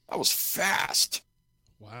 That was fast.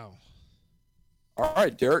 Wow. All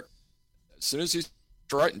right, Derek. As soon as he's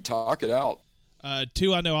right and talk it out.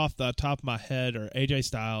 2 I know off the top of my head are AJ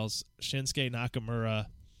Styles, Shinsuke Nakamura.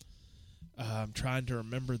 I'm trying to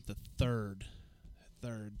remember the third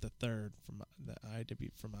from the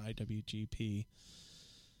IWGP.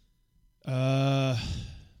 I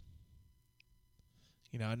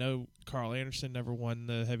know Carl Anderson never won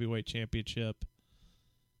the heavyweight championship.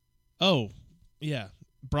 Oh, yeah,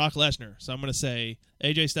 Brock Lesnar. So I'm going to say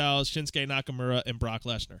AJ Styles, Shinsuke Nakamura, and Brock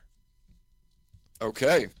Lesnar.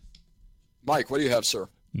 Okay. Mike, what do you have, sir?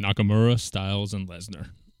 Nakamura, Styles, and Lesnar.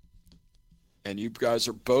 And you guys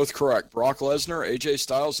are both correct. Brock Lesnar, AJ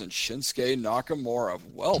Styles, and Shinsuke Nakamura.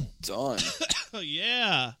 Well done.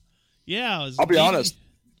 Yeah. Yeah. I'll be honest.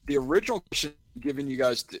 The original question giving you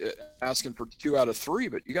guys asking for 2 out of 3,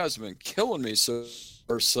 but you guys have been killing me. So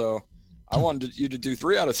I wanted you to do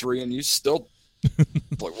 3 out of 3, and you still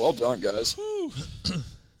like, well done, guys.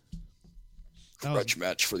 Crutch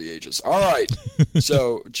match for the ages. All right.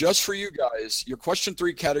 So just for you guys, your question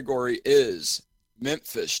 3 category is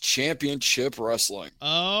Memphis Championship Wrestling.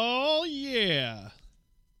 Oh, yeah.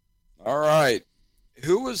 All right.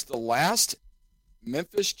 Who was the last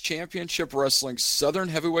Memphis Championship Wrestling Southern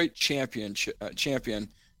Heavyweight champion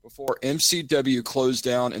before MCW closed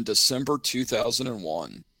down in December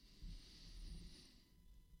 2001?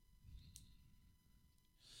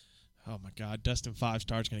 Oh, my God. Dustin 5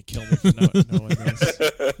 Star is going to kill me for knowing this.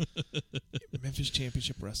 Memphis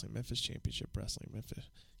Championship Wrestling. Memphis.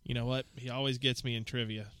 You know what? He always gets me in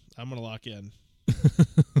trivia. I'm going to lock in.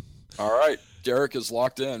 All right. Derick is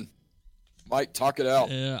locked in. Mike, talk it out.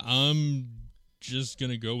 Yeah, I'm just going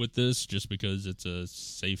to go with this just because it's a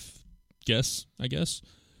safe guess, I guess.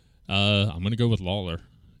 I'm going to go with Lawler.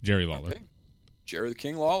 Jerry Lawler. Okay. Jerry the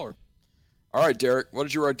King Lawler. All right, Derick, what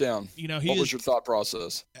did you write down? What was your thought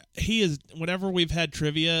process? He is, whenever we've had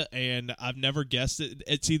trivia and I've never guessed it,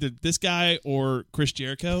 it's either this guy or Chris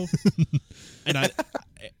Jericho. and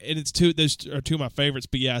it's those are 2 of my favorites,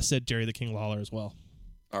 but yeah, I said Jerry the King Lawler as well.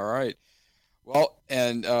 All right. Well,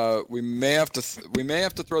 and we may have to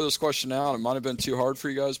throw this question out. It might have been too hard for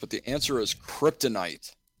you guys, but the answer is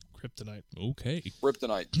Kryptonite. Okay.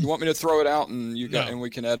 Kryptonite. You want me to throw it out and and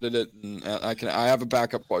we can edit it, and I have a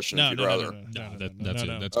backup question if you'd rather.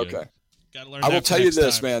 That's okay. Good. Gotta learn I will tell you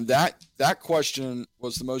this, time. man. That question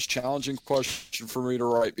was the most challenging question for me to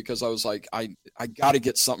write because I was like, I got to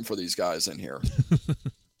get something for these guys in here.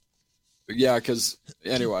 Yeah, because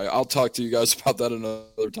anyway, I'll talk to you guys about that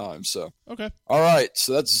another time. So okay. All right,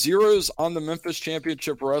 so that's 0s on the Memphis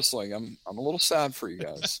Championship Wrestling. I'm a little sad for you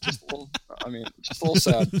guys. Just a little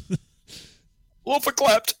sad. A little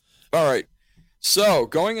verklempt. All right. So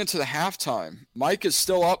going into the halftime, Mike is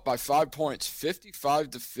still up by 5 points,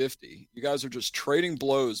 55-50. You guys are just trading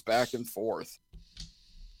blows back and forth.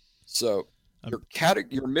 So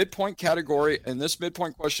your midpoint category, and this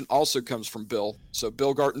midpoint question also comes from Bill. So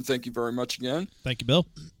Bill Garton, thank you very much again. Thank you, Bill.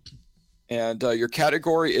 And your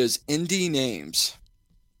category is indie names.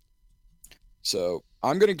 So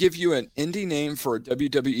I'm going to give you an indie name for a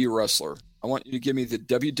WWE wrestler. I want you to give me the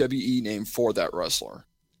WWE name for that wrestler.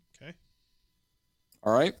 Okay.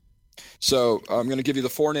 All right. So I'm going to give you the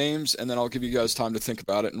 4 names, and then I'll give you guys time to think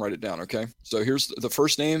about it and write it down, okay? So here's the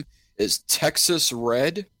first name is Texas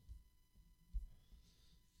Red.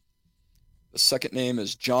 The second name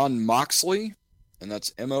is John Moxley, and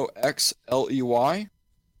that's Moxley.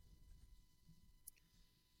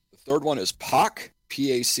 The third one is Pac,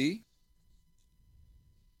 P-A-C.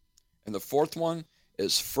 And the fourth one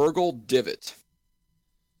is Fergal Divot.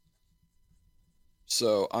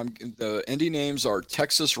 So the indie names are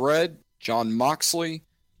Texas Red, John Moxley,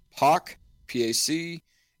 Pac, P-A-C,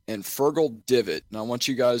 and Fergal Divot. And I want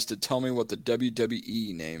you guys to tell me what the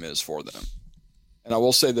WWE name is for them. And I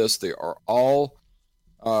will say this, they are all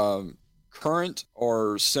current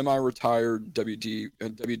or semi-retired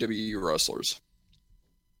WWE wrestlers.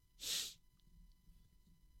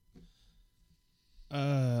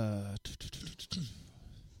 And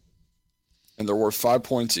they're worth 5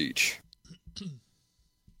 points each.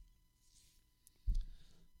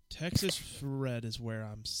 Texas Red is where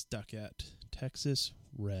I'm stuck at. Texas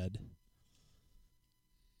Red.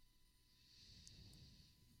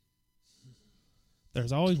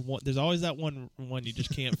 There's always that one you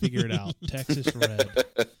just can't figure it out. Texas Red.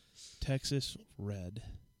 Texas Red.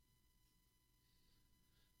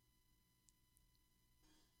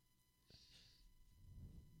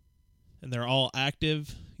 And they're all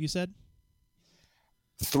active, you said?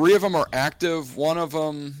 3 of them are active. 1 of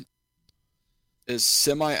them is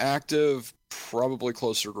semi-active, probably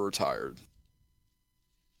closer to retired.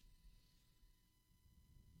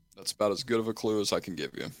 That's about as good of a clue as I can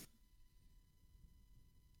give you.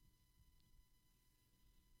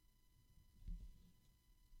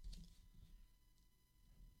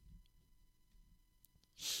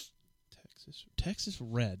 Texas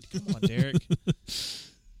Red. Come on, Derick.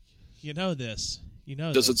 You know this.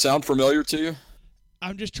 Does it sound familiar to you?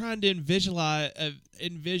 I'm just trying to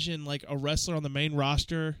envision like a wrestler on the main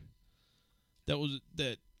roster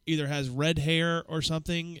that either has red hair or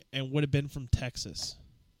something and would have been from Texas.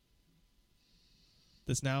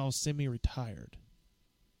 That's now semi-retired.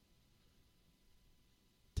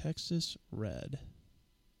 Texas Red.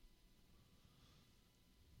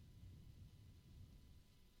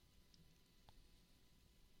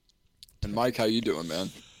 And Mike, how you doing, man?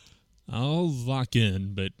 I'll lock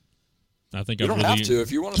in, but I think you don't have to if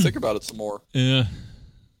you want to think about it some more. Yeah,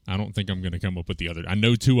 I don't think I'm going to come up with the other. I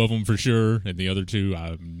know 2 of them for sure, and the other 2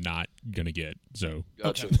 I'm not going to get. So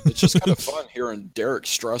gotcha. It's just kind of fun hearing Derick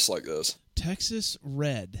stress like this. Texas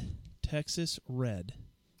Red.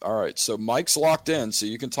 All right, so Mike's locked in, so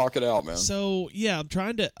you can talk it out, man. So, yeah, I'm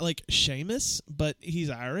trying to, Sheamus, but he's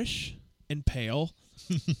Irish and pale.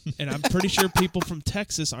 And I'm pretty sure people from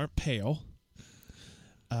Texas aren't pale.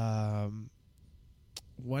 One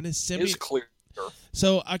is It's clear.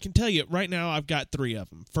 So, I can tell you, right now, I've got 3 of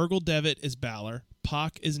them. Fergal Devitt is Balor.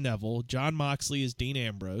 Pac is Neville. John Moxley is Dean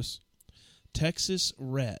Ambrose. Texas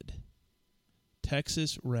Red.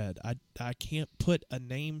 I can't put a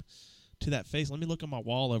name to that face. Let me look on my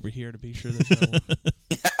wall over here to be sure there's no one.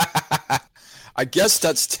 I guess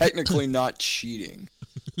that's technically not cheating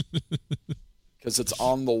because it's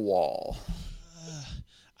on the wall.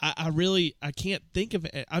 I can't think of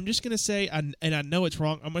it. I'm just going to say, and I know it's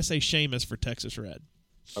wrong, I'm going to say Sheamus for Texas Red.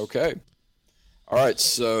 Okay. All right,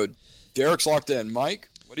 so Derick's locked in. Mike,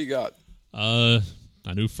 what do you got? I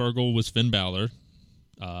knew Fergal was Finn Balor.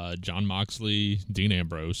 John Moxley, Dean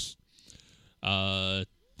Ambrose. The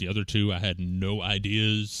other 2, I had no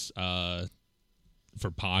ideas. For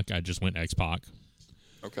Pac, I just went X-Pac.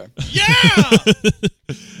 Okay. Yeah!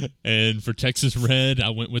 And for Texas Red,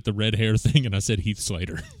 I went with the red hair thing, and I said Heath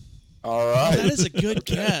Slater. All right. That is a good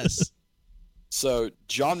guess. So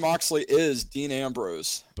John Moxley is Dean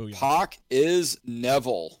Ambrose. Booyah. Pac is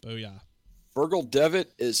Neville. Booyah. Fergal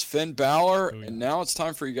Devitt is Finn Balor. Booyah. And now it's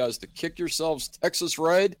time for you guys to kick yourselves. Texas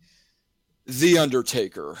Red, The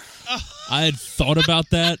Undertaker. I had thought about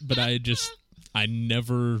that, but I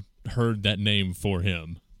never heard that name for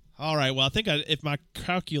him. All right, well, I think if my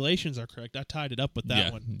calculations are correct, I tied it up with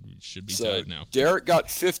that one. It should be tied now. Derick got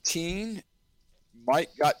 15,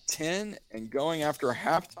 Mike got 10, and going after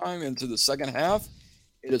halftime into the second half,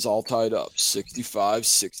 it is all tied up,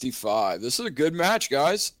 65-65. This is a good match,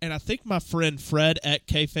 guys. And I think my friend Fred at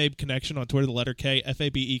Kayfabe Connection on Twitter, the letter K,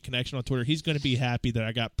 FABE Connection on Twitter, he's going to be happy that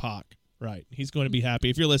I got Pac right. He's going to be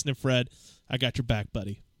happy. If you're listening, Fred, I got your back,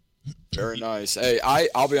 buddy. Very nice. Hey,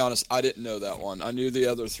 I'll be honest, I didn't know that one. I knew the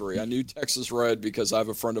other 3. I knew Texas Red because I have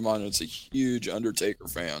a friend of mine that's a huge Undertaker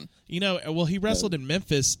fan. You know, well, he wrestled in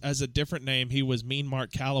Memphis as a different name. He was Mean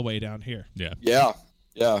Mark Calloway down here. Yeah,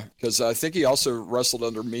 because I think he also wrestled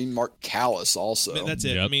under Mean Mark Callis also. That's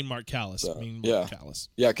it, Mean Mark Callis. Mean Mark Callis.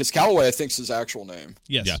 Yeah, because Calloway, I think, is his actual name.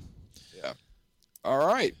 Yes. Yeah. All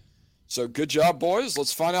right. So good job, boys.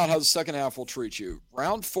 Let's find out how the second half will treat you.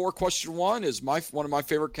 Round 4, question 1 is one of my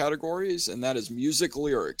favorite categories, and that is music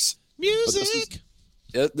lyrics. Music!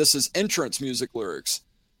 This is entrance music lyrics.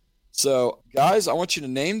 So, guys, I want you to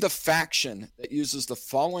name the faction that uses the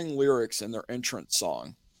following lyrics in their entrance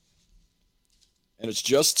song. And it's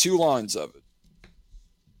just 2 lines of it.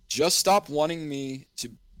 Just stop wanting me to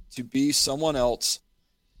be someone else.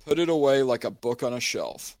 Put it away like a book on a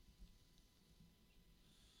shelf.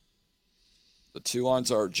 The 2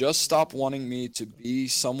 lines are, just stop wanting me to be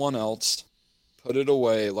someone else. Put it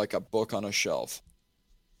away like a book on a shelf.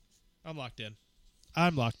 I'm locked in. All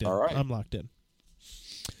right. I'm locked in.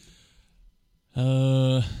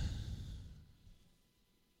 I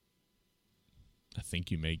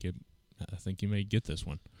think you may get this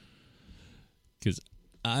one. Because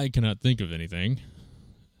I cannot think of anything.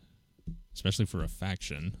 Especially for a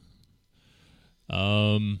faction.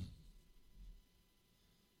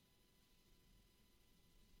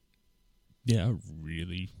 Yeah, I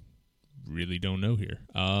really, really don't know here.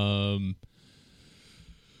 And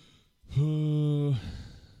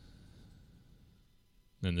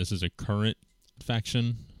this is a current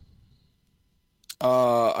faction?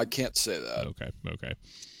 I can't say that. Okay.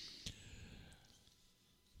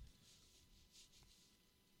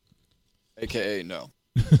 AKA no.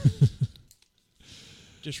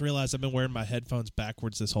 Just realized I've been wearing my headphones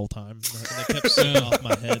backwards this whole time. And they kept sitting off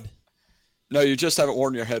my head. No, you just haven't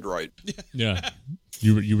worn your head right. Yeah.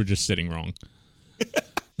 You were just sitting wrong.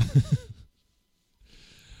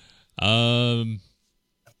 I'll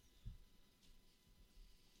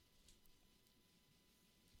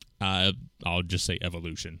just say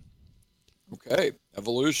Evolution. Okay,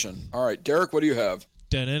 Evolution. All right, Derick, what do you have?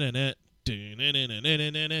 DX.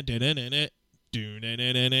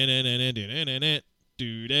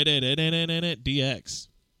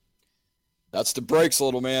 That's the breaks,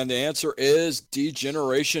 little man. The answer is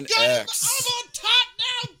D-Generation X. I'm on top now,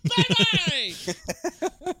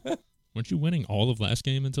 baby! Weren't you winning all of last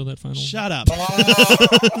game until that final? Shut up.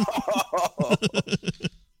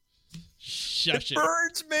 Shush it.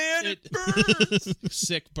 Burns, man. It burns.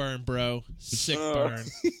 Sick burn, bro. Sick burn.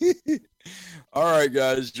 All right,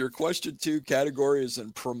 guys. Your question 2 category is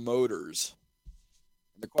in promoters.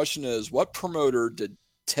 The question is, what promoter did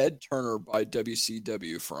Ted Turner buy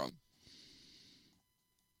WCW from?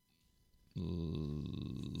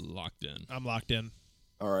 Locked in. I'm locked in.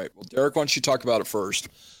 All right. Well, Derek, why don't you talk about it first?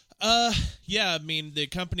 Yeah, I mean, the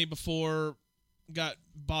company before got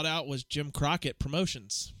bought out was Jim Crockett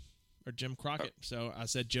Promotions, or Jim Crockett. So I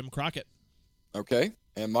said Jim Crockett. Okay.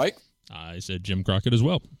 And Mike? I said Jim Crockett as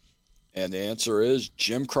well. And the answer is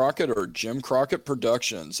Jim Crockett or Jim Crockett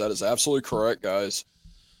Productions. That is absolutely correct, guys.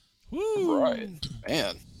 Woo! Right.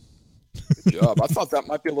 Man. Good job. I thought that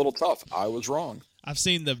might be a little tough. I was wrong. I've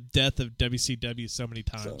seen the death of WCW so many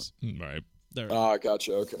times. Right. I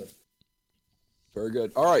gotcha. Okay. Very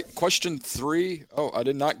good. All right. Question 3. Oh, I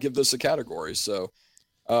did not give this a category, so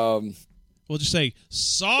we'll just say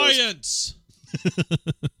science.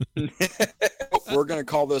 We're going to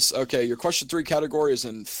call this, okay, your question 3 category is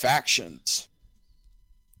in factions.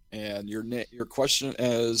 And your question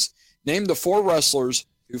is, name the 4 wrestlers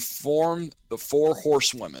who form the 4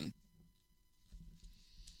 horsewomen.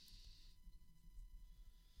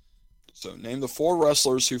 So name the 4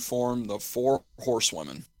 wrestlers who form the 4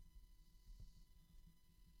 horsewomen.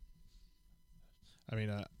 I mean,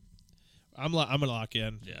 I'm gonna lock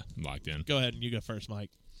in. Yeah, I'm locked in. Go ahead and you go first,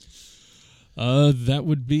 Mike. That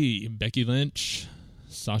would be Becky Lynch,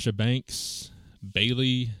 Sasha Banks,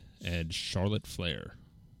 Bayley, and Charlotte Flair.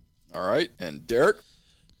 All right, and Derek?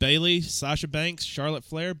 Bayley, Sasha Banks, Charlotte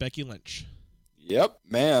Flair, Becky Lynch. Yep,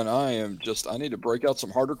 man, I need to break out some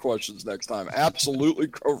harder questions next time. Absolutely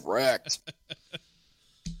correct.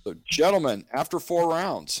 So, gentlemen, after 4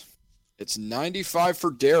 rounds, it's 95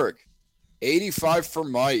 for Derek, 85 for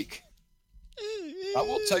Mike. I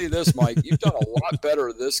will tell you this, Mike, you've done a lot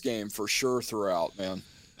better this game for sure throughout, man.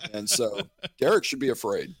 And so, Derek should be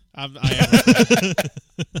afraid. I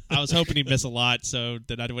was hoping he'd miss a lot so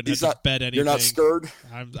that I wouldn't have to bet anything. You're not scared?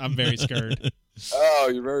 I'm very scared. Oh,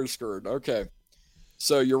 you're very scared. Okay.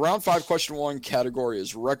 So your round 5 question 1 category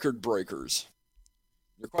is record breakers.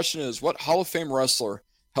 Your question is, what Hall of Fame wrestler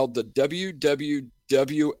held the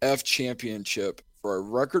WWF Championship for a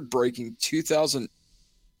record-breaking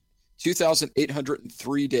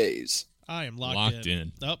 2,803 days? I am locked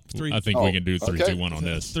in. Oh, 3. I think we can do 3, 2, 1 on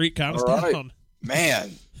this. 3 counts right. down.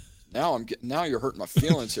 Man, now you're hurting my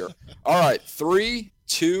feelings here. All right, 3,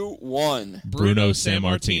 2, 1. Bruno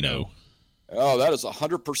Sammartino. Oh, that is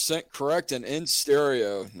 100% correct and in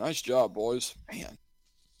stereo. Nice job, boys. Man.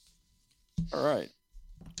 All right.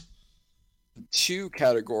 2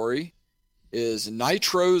 category is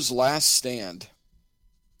Nitro's Last Stand.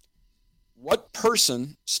 What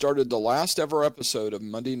person started the last ever episode of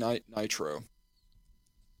Monday Night Nitro?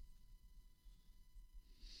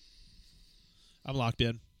 I'm locked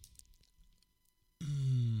in.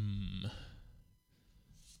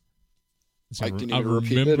 Mike, do you need to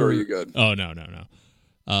repeat it, or are you good? Oh, no.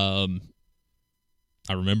 I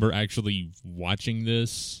remember actually watching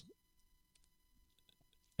this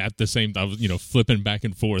at the same time. I was, flipping back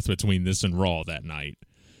and forth between this and Raw that night.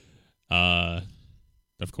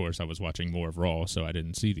 Of course, I was watching more of Raw, so I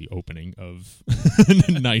didn't see the opening of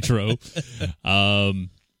Nitro.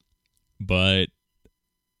 But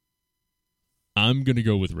I'm going to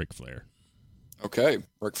go with Ric Flair. Okay,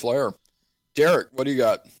 Ric Flair. Derek, what do you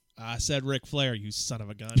got? I said Ric Flair, you son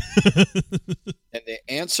of a gun. And the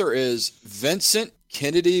answer is Vincent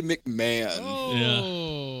Kennedy McMahon. Oh. Yeah.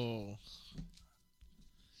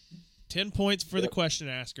 10 points for the question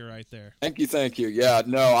asker right there. Thank you. Yeah,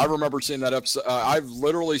 no, I remember seeing that episode. I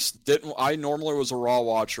normally was a Raw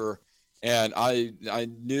watcher, and I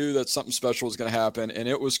knew that something special was going to happen, and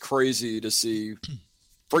it was crazy to see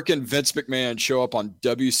freaking Vince McMahon show up on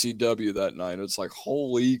WCW that night. It's like,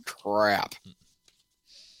 holy crap.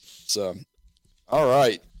 So, all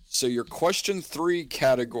right. So your question 3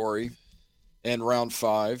 category in round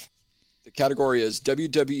 5, the category is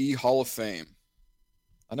WWE Hall of Fame.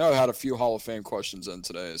 I know I had a few Hall of Fame questions in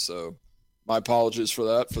today, so my apologies for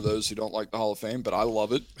that for those who don't like the Hall of Fame, but I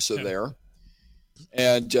love it, so there.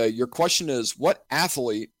 And your question is, what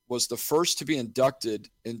athlete was the first to be inducted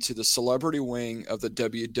into the celebrity wing of the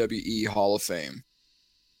WWE Hall of Fame?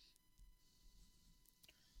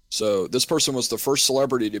 So this person was the first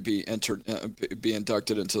celebrity to be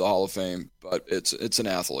inducted into the Hall of Fame, but it's an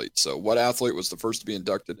athlete. So what athlete was the first to be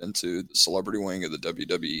inducted into the celebrity wing of the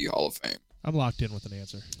WWE Hall of Fame? I'm locked in with an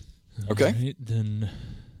answer. Okay. All right, then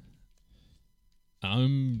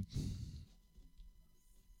I'm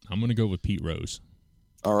going to go with Pete Rose.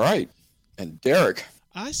 All right. And Derek?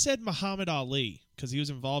 I said Muhammad Ali because he was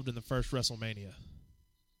involved in the first WrestleMania.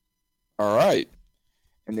 All right.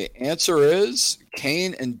 And the answer is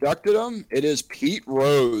Kane inducted him. It is Pete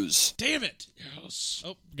Rose. Damn it. Yes.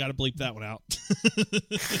 Oh, got to bleep that one out.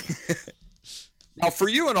 Now, for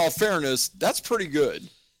you, in all fairness, that's pretty good.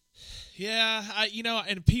 Yeah,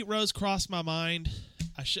 and Pete Rose crossed my mind.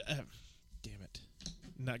 I should. Damn it.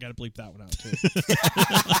 Not got to bleep that one out, too.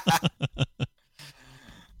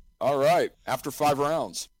 All right. After 5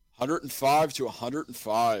 rounds, 105 to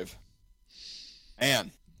 105.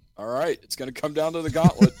 Man. All right. It's going to come down to the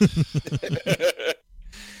gauntlet.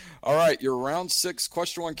 All right. Your round 6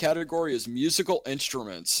 question 1 category is musical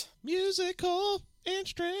instruments. Musical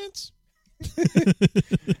instruments.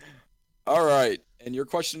 All right. And your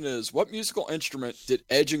question is, what musical instrument did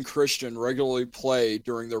Edge and Christian regularly play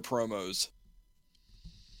during their promos?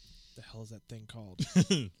 The hell is that thing called?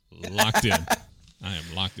 Locked in. I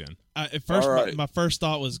am locked in. At first, my first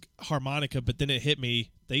thought was harmonica, but then it hit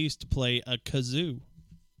me. They used to play a kazoo.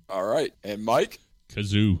 All right. And Mike?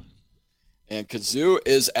 Kazoo. And kazoo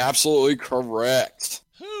is absolutely correct.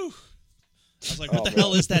 Whew. I was like, what the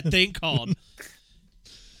hell is that thing called?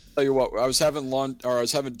 Tell you what, I was having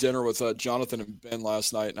dinner with Jonathan and Ben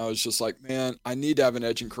last night, and I was just like, man, I need to have an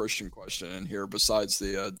Edge and Christian question in here besides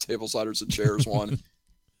the tables, ladders, and chairs one.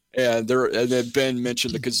 And then Ben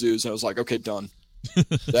mentioned the kazoos, and I was like, okay, done.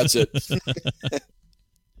 That's it.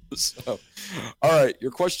 So, all right,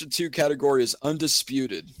 your question 2 category is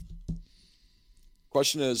undisputed.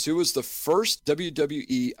 Question is, who was the first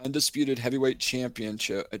WWE undisputed heavyweight champion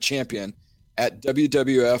at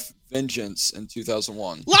WWF Vengeance in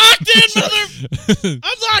 2001? Locked in, mother!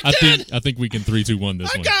 I'm locked in! I think we can 3, 2, 1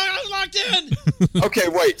 this one. I'm locked in! Okay,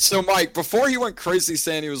 wait. So, Mike, before he went crazy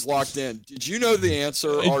saying he was locked in, did you know the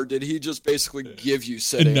answer, or did he just basically give you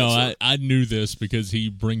said answer? No, I knew this because he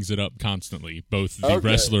brings it up constantly, both the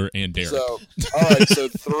wrestler and Derick. So, all right, so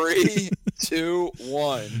 3, 2,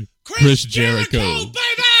 1. Chris Jericho,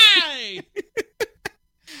 baby!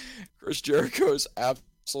 Chris Jericho is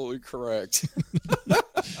absolutely correct.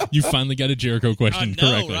 You finally got a Jericho question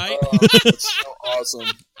correctly. Right? Oh, that's so awesome.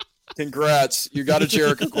 Congrats. You got a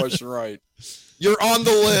Jericho question right. You're on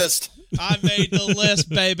the list. I made the list,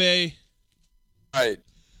 baby. All right.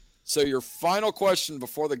 So your final question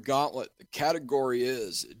before the gauntlet, the category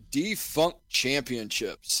is Defunct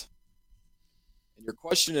Championships. And your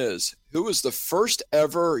question is, who was the first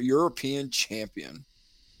ever European champion?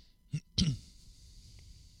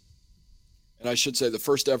 And I should say the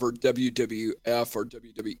first ever WWF or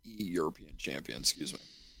WWE European champion, excuse me.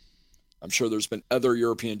 I'm sure there's been other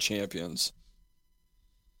European champions.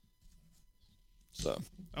 So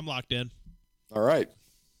I'm locked in. All right.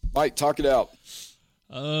 Mike, talk it out.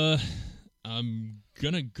 I'm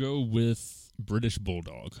going to go with British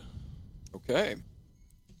Bulldog. Okay.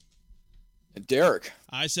 And Derick?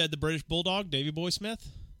 I said the British Bulldog, Davey Boy Smith.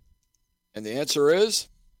 And the answer is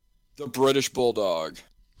the British Bulldog.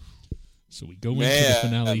 So we go into the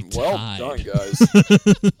finale tied. Well done, guys.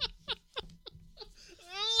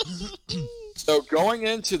 So going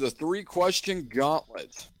into the 3-question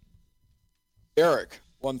gauntlet, Derick,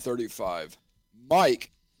 135.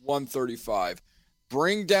 Mike, 135.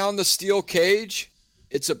 Bring down the steel cage.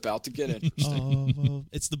 It's about to get interesting.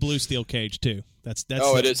 It's the blue steel cage, too. That's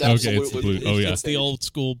it is absolutely. Okay, it's the blue. Oh, yeah. It's the old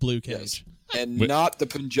school blue cage. Yes. And not the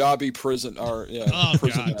Punjabi prison.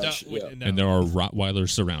 Prison match. No. And there are Rottweilers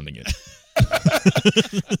surrounding it.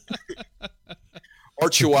 Or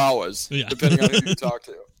Chihuahuas, depending on who you talk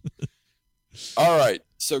to. All right.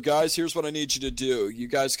 So, guys, here's what I need you to do. You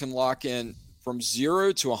guys can lock in from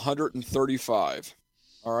 0 to 135.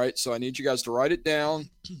 All right. So I need you guys to write it down,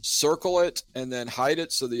 circle it, and then hide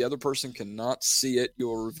it so the other person cannot see it. You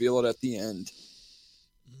will reveal it at the end.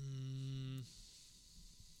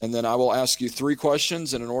 And then I will ask you 3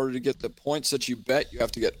 questions, and in order to get the points that you bet, you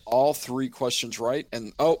have to get all 3 questions right.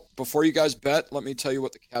 And, before you guys bet, let me tell you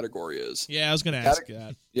what the category is. Yeah, I was going to ask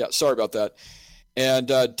that. Yeah, sorry about that. And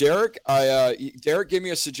Derick, Derick gave me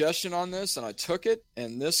a suggestion on this, and I took it.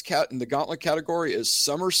 And the gauntlet category is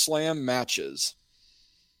Summerslam matches.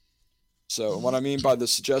 So what I mean by the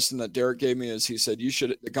suggestion that Derick gave me is he said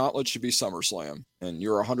the gauntlet should be SummerSlam, and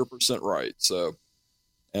you're 100% right. So.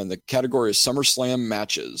 And the category is SummerSlam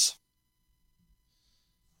matches.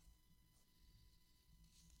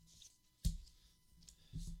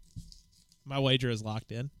 My wager is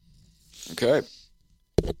locked in. Okay.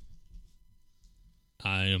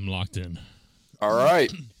 I am locked in. All right.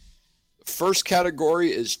 The first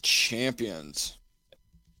category is champions.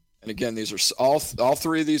 And again, these are all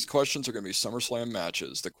 3 of these questions are going to be SummerSlam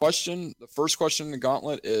matches. The first question in the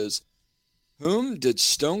gauntlet is, whom did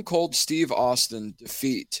Stone Cold Steve Austin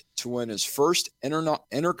defeat to win his first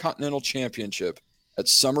Intercontinental Championship at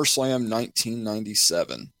SummerSlam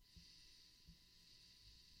 1997?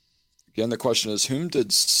 Again, the question is, whom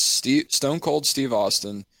did Stone Cold Steve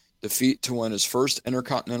Austin defeat to win his first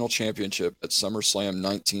Intercontinental Championship at SummerSlam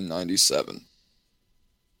 1997?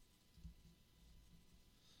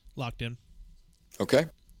 Locked in. Okay.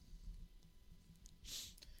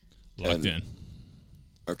 Locked in.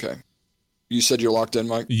 Okay. You said you're locked in,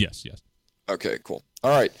 Mike? Yes. Okay, cool.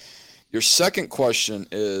 All right. Your second question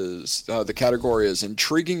is, the category is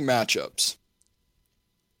intriguing matchups.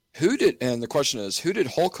 And the question is, who did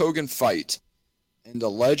Hulk Hogan fight in the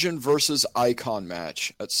Legend versus Icon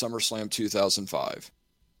match at SummerSlam 2005?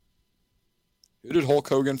 Who did Hulk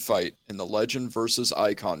Hogan fight in the Legend versus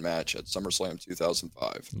Icon match at SummerSlam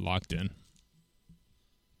 2005? Locked in.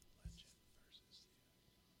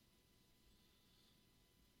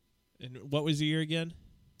 And what was the year again?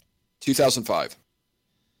 2005.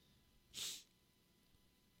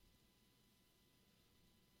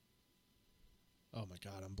 Oh my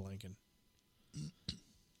God, I'm blanking.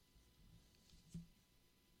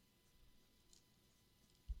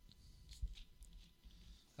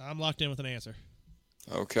 I'm locked in with an answer.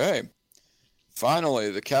 Okay. Finally,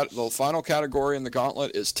 the final category in the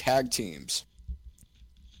gauntlet is tag teams.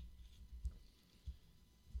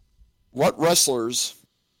 What wrestlers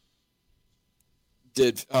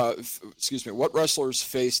what wrestlers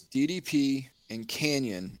faced DDP and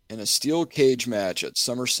Canyon in a steel cage match at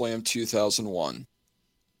SummerSlam 2001?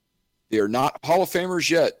 They are not Hall of Famers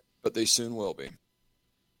yet, but they soon will be.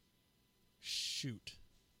 Shoot.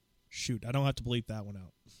 I don't have to bleep that one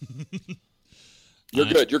out. You're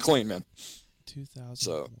good. You're clean, man. 2000.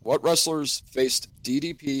 So, what wrestlers faced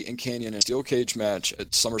DDP and Canyon in a steel cage match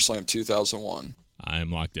at SummerSlam 2001? I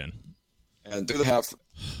am locked in. And do they have...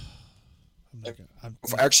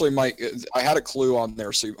 Actually, Mike, I had a clue on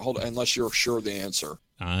there, so hold on, unless you're sure of the answer.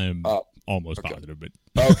 I'm almost positive, but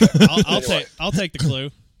okay. I'll take the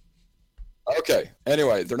clue. Okay.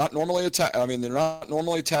 Anyway, they're not normally a tag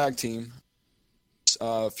team.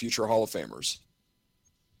 Future Hall of Famers,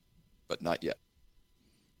 but not yet.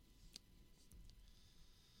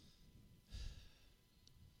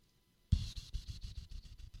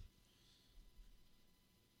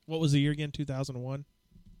 What was the year again? 2001.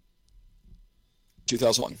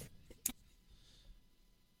 2001.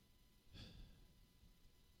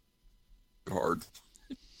 Hard.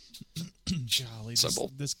 Jolly.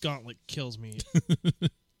 This gauntlet kills me.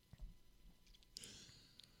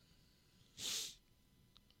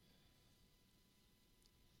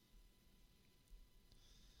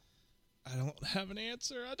 I don't have an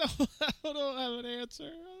answer. I don't have an answer.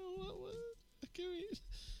 Give me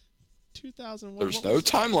 2001. There's no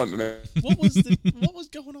time limit, man. What was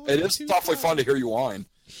going on? It is awfully fun to hear you whine.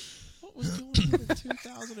 What was going on in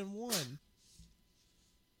 2001?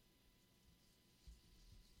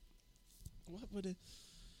 What would it?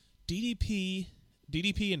 DDP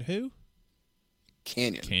and who?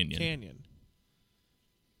 Canyon.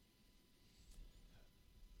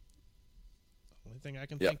 Only thing I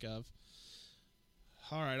can think of.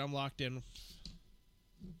 All right, I'm locked in.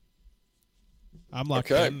 I'm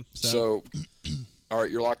locked in. So, all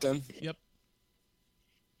right, you're locked in? Yep.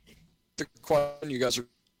 The question, you guys are going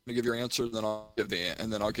to give your answer, then I'll give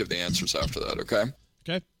the answers after that, okay?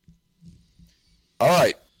 Okay. All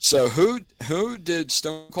right. So, who did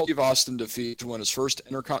Stone Cold Steve Austin defeat to win his first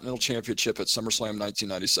Intercontinental Championship at SummerSlam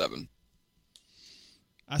 1997?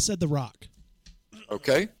 I said The Rock.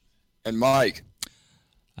 Okay. And Mike?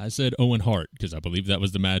 I said Owen Hart because I believe that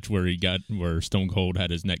was the match where Stone Cold had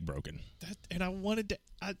his neck broken.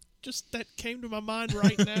 That came to my mind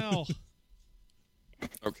right now.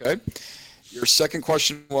 Okay. Your second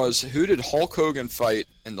question was, who did Hulk Hogan fight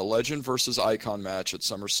in the Legend versus Icon match at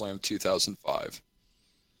SummerSlam 2005?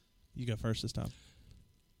 You go first this time.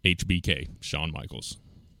 HBK, Shawn Michaels.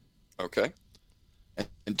 Okay.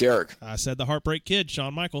 And Derek? I said the Heartbreak Kid,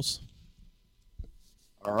 Shawn Michaels.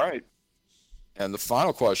 All right. And the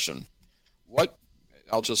final question,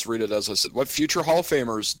 I'll just read it as I said. What future Hall of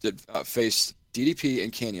Famers did face DDP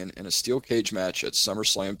and Canyon in a steel cage match at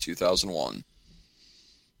SummerSlam 2001?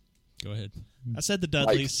 Go ahead. I said the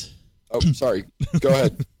Dudleys. Mike. Oh, sorry. Go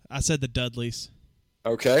ahead. I said the Dudleys.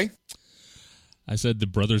 Okay. I said the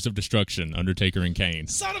Brothers of Destruction, Undertaker and Kane.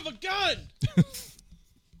 Son of a gun!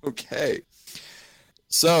 Okay.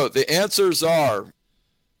 So the answers are,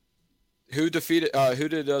 who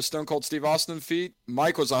did Stone Cold Steve Austin defeat?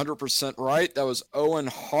 Mike was 100% right. That was Owen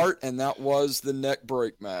Hart, and that was the neck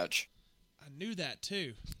break match. I knew that,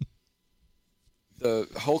 too. The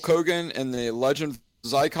Hulk Hogan and the Legend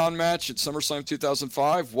vs. Icon match at SummerSlam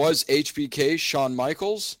 2005 was HBK, Shawn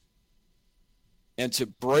Michaels. And to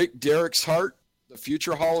break Derek's heart, the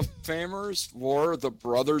future Hall of Famers were the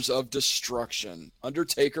Brothers of Destruction,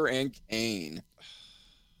 Undertaker and Kane.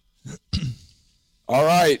 All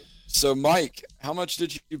right. So, Mike, how much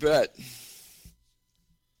did you bet?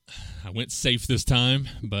 I went safe this time,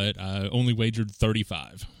 but I only wagered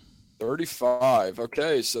 35. 35.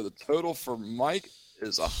 Okay, so the total for Mike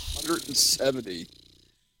is 170.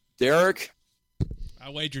 Derick? I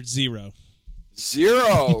wagered 0.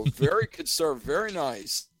 0. Very conservative. Very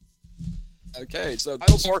nice. Okay, so Mike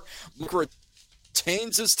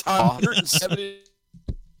retains his time,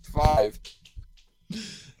 175.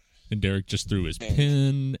 And Derick just threw his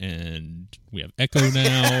pin, and we have echo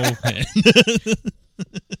now.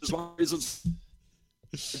 There's one reason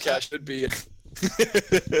cash should be.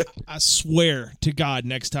 I swear to God,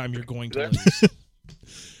 next time you're going to lose.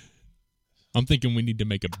 I'm thinking we need to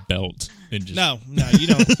make a belt and just No, you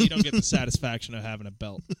don't get the satisfaction of having a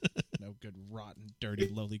belt. No good, rotten, dirty,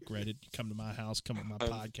 lowly graded. You come to my house, come on my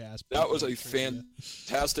podcast. That was a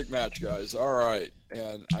fantastic match, guys. All right,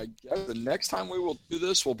 and I guess the next time we will do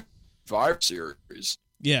this will be Survivor Series.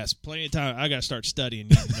 Yes, plenty of time. I got to start studying.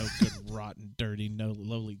 You no good, rotten, dirty, no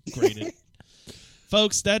lowly graded.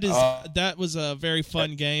 Folks, that was a very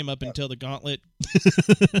fun game up until the gauntlet.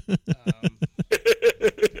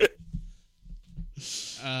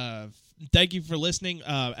 Thank you for listening.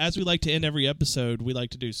 As we like to end every episode, we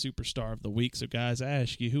like to do Superstar of the Week. So, guys, I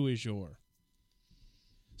ask you, who is your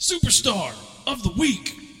Superstar of the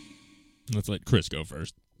Week? Let's let Chris go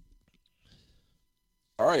first.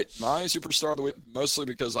 All right, my Superstar of the Week, mostly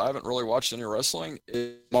because I haven't really watched any wrestling,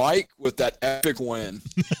 is Mike with that epic win.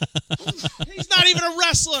 He's not even a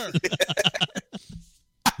wrestler.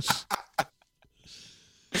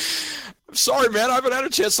 I'm sorry, man. I haven't had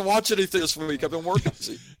a chance to watch anything this week. I've been working.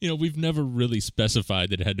 We've never really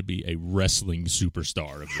specified that it had to be a wrestling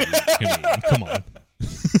superstar of the week. I mean, come on.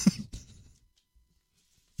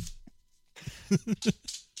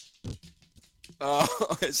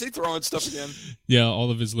 Is he throwing stuff again? Yeah, all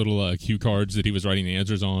of his little cue cards that he was writing the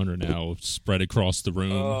answers on are now spread across the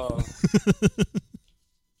room.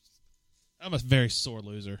 I'm a very sore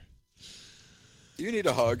loser. Do you need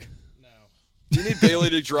a hug? No. Do you need Bailey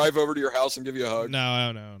to drive over to your house and give you a hug?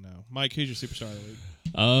 No. Mike, who's your Superstar of the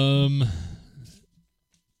Week?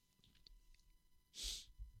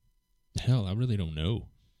 Hell, I really don't know.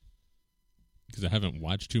 Because I haven't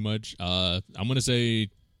watched too much. I'm going to say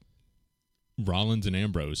Rollins and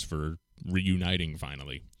Ambrose for reuniting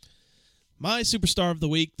finally. My Superstar of the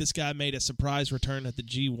Week, this guy made a surprise return at the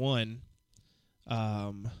G1.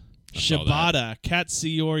 Shibata,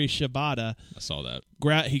 Katsuyori Shibata. I saw that.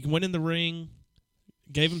 He went in the ring,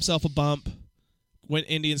 gave himself a bump, went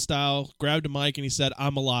Indian style, grabbed a mic, and he said,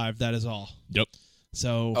 "I'm alive. That is all." Yep.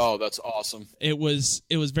 So. Oh, that's awesome. It was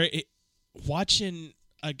very watching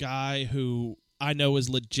a guy who I know is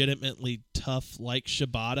legitimately tough like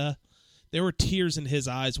Shibata. There were tears in his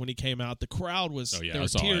eyes when he came out. The crowd was there were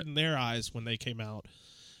tears in their eyes when they came out.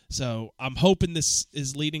 So I'm hoping this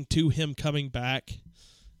is leading to him coming back.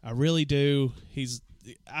 I really do.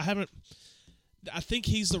 I think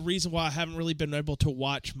he's the reason why I haven't really been able to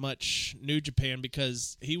watch much New Japan,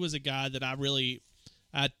 because he was a guy that I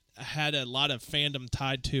had a lot of fandom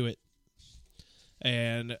tied to it.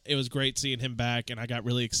 And it was great seeing him back, and I got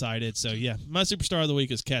really excited. So, yeah, my Superstar of the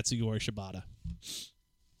Week is Katsuyori Shibata.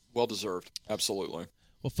 Well deserved. Absolutely.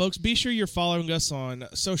 Well, folks, be sure you're following us on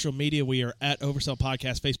social media. We are at Oversell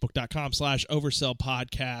Podcast, Facebook.com/Oversell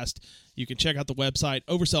Podcast. You can check out the website,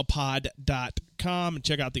 oversellpod.com, and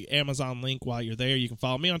check out the Amazon link while you're there. You can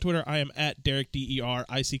follow me on Twitter. I am at Derick,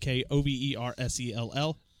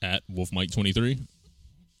 DericKovErsell. At WolfMike23.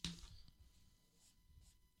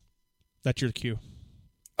 That's your cue.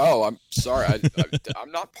 Oh, I'm sorry.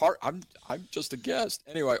 I'm not part. I'm just a guest.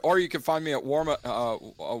 Anyway, or you can find me at Warm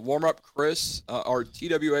Up Chris or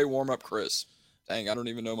TWA Warm Up Chris. Dang, I don't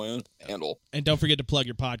even know my own handle. And don't forget to plug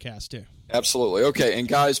your podcast too. Absolutely. Okay, and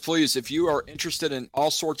guys, please, if you are interested in all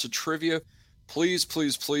sorts of trivia, please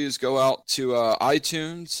go out to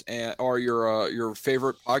iTunes or your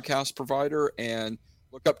favorite podcast provider and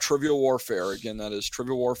look up Trivial Warfare. Again, that is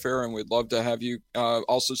Trivial Warfare, and we'd love to have you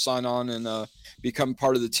also sign on and become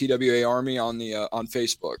part of the TWA Army on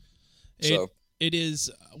Facebook. It is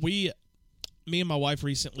me and my wife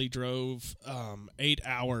recently drove 8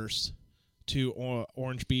 hours to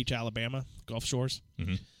Orange Beach, Alabama, Gulf Shores.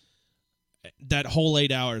 Mm-hmm. That whole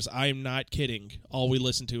 8 hours, I'm not kidding. All we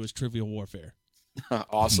listened to was Trivial Warfare.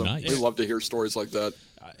 Awesome. Nice. We love to hear stories like that.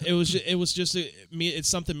 It was just it's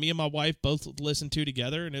something me and my wife both listened to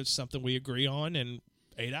together, and it's something we agree on. And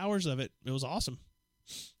 8 hours of it was awesome.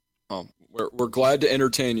 We're glad to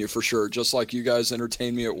entertain you for sure. Just like you guys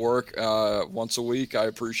entertain me at work once a week. I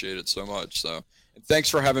appreciate it so much. So and thanks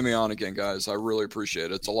for having me on again, guys. I really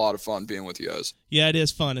appreciate it. It's a lot of fun being with you guys. Yeah, it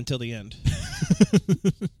is fun until the end.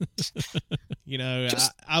 You know,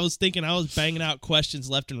 I was thinking I was banging out questions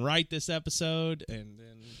left and right this episode, and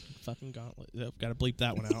then fucking gauntlet. Got to bleep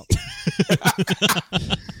that one out.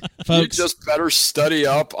 Folks, you just better study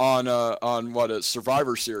up on what a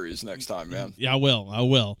Survivor Series next time, man. Yeah, I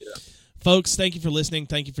will. Yeah. Folks, thank you for listening.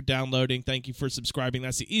 Thank you for downloading. Thank you for subscribing.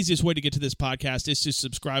 That's the easiest way to get to this podcast is to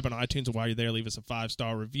subscribe on iTunes. And while you're there, leave us a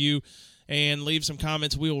 5-star review and leave some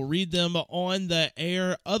comments. We will read them on the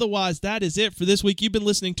air. Otherwise, that is it for this week. You've been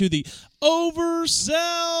listening to the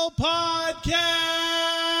Oversell Podcast.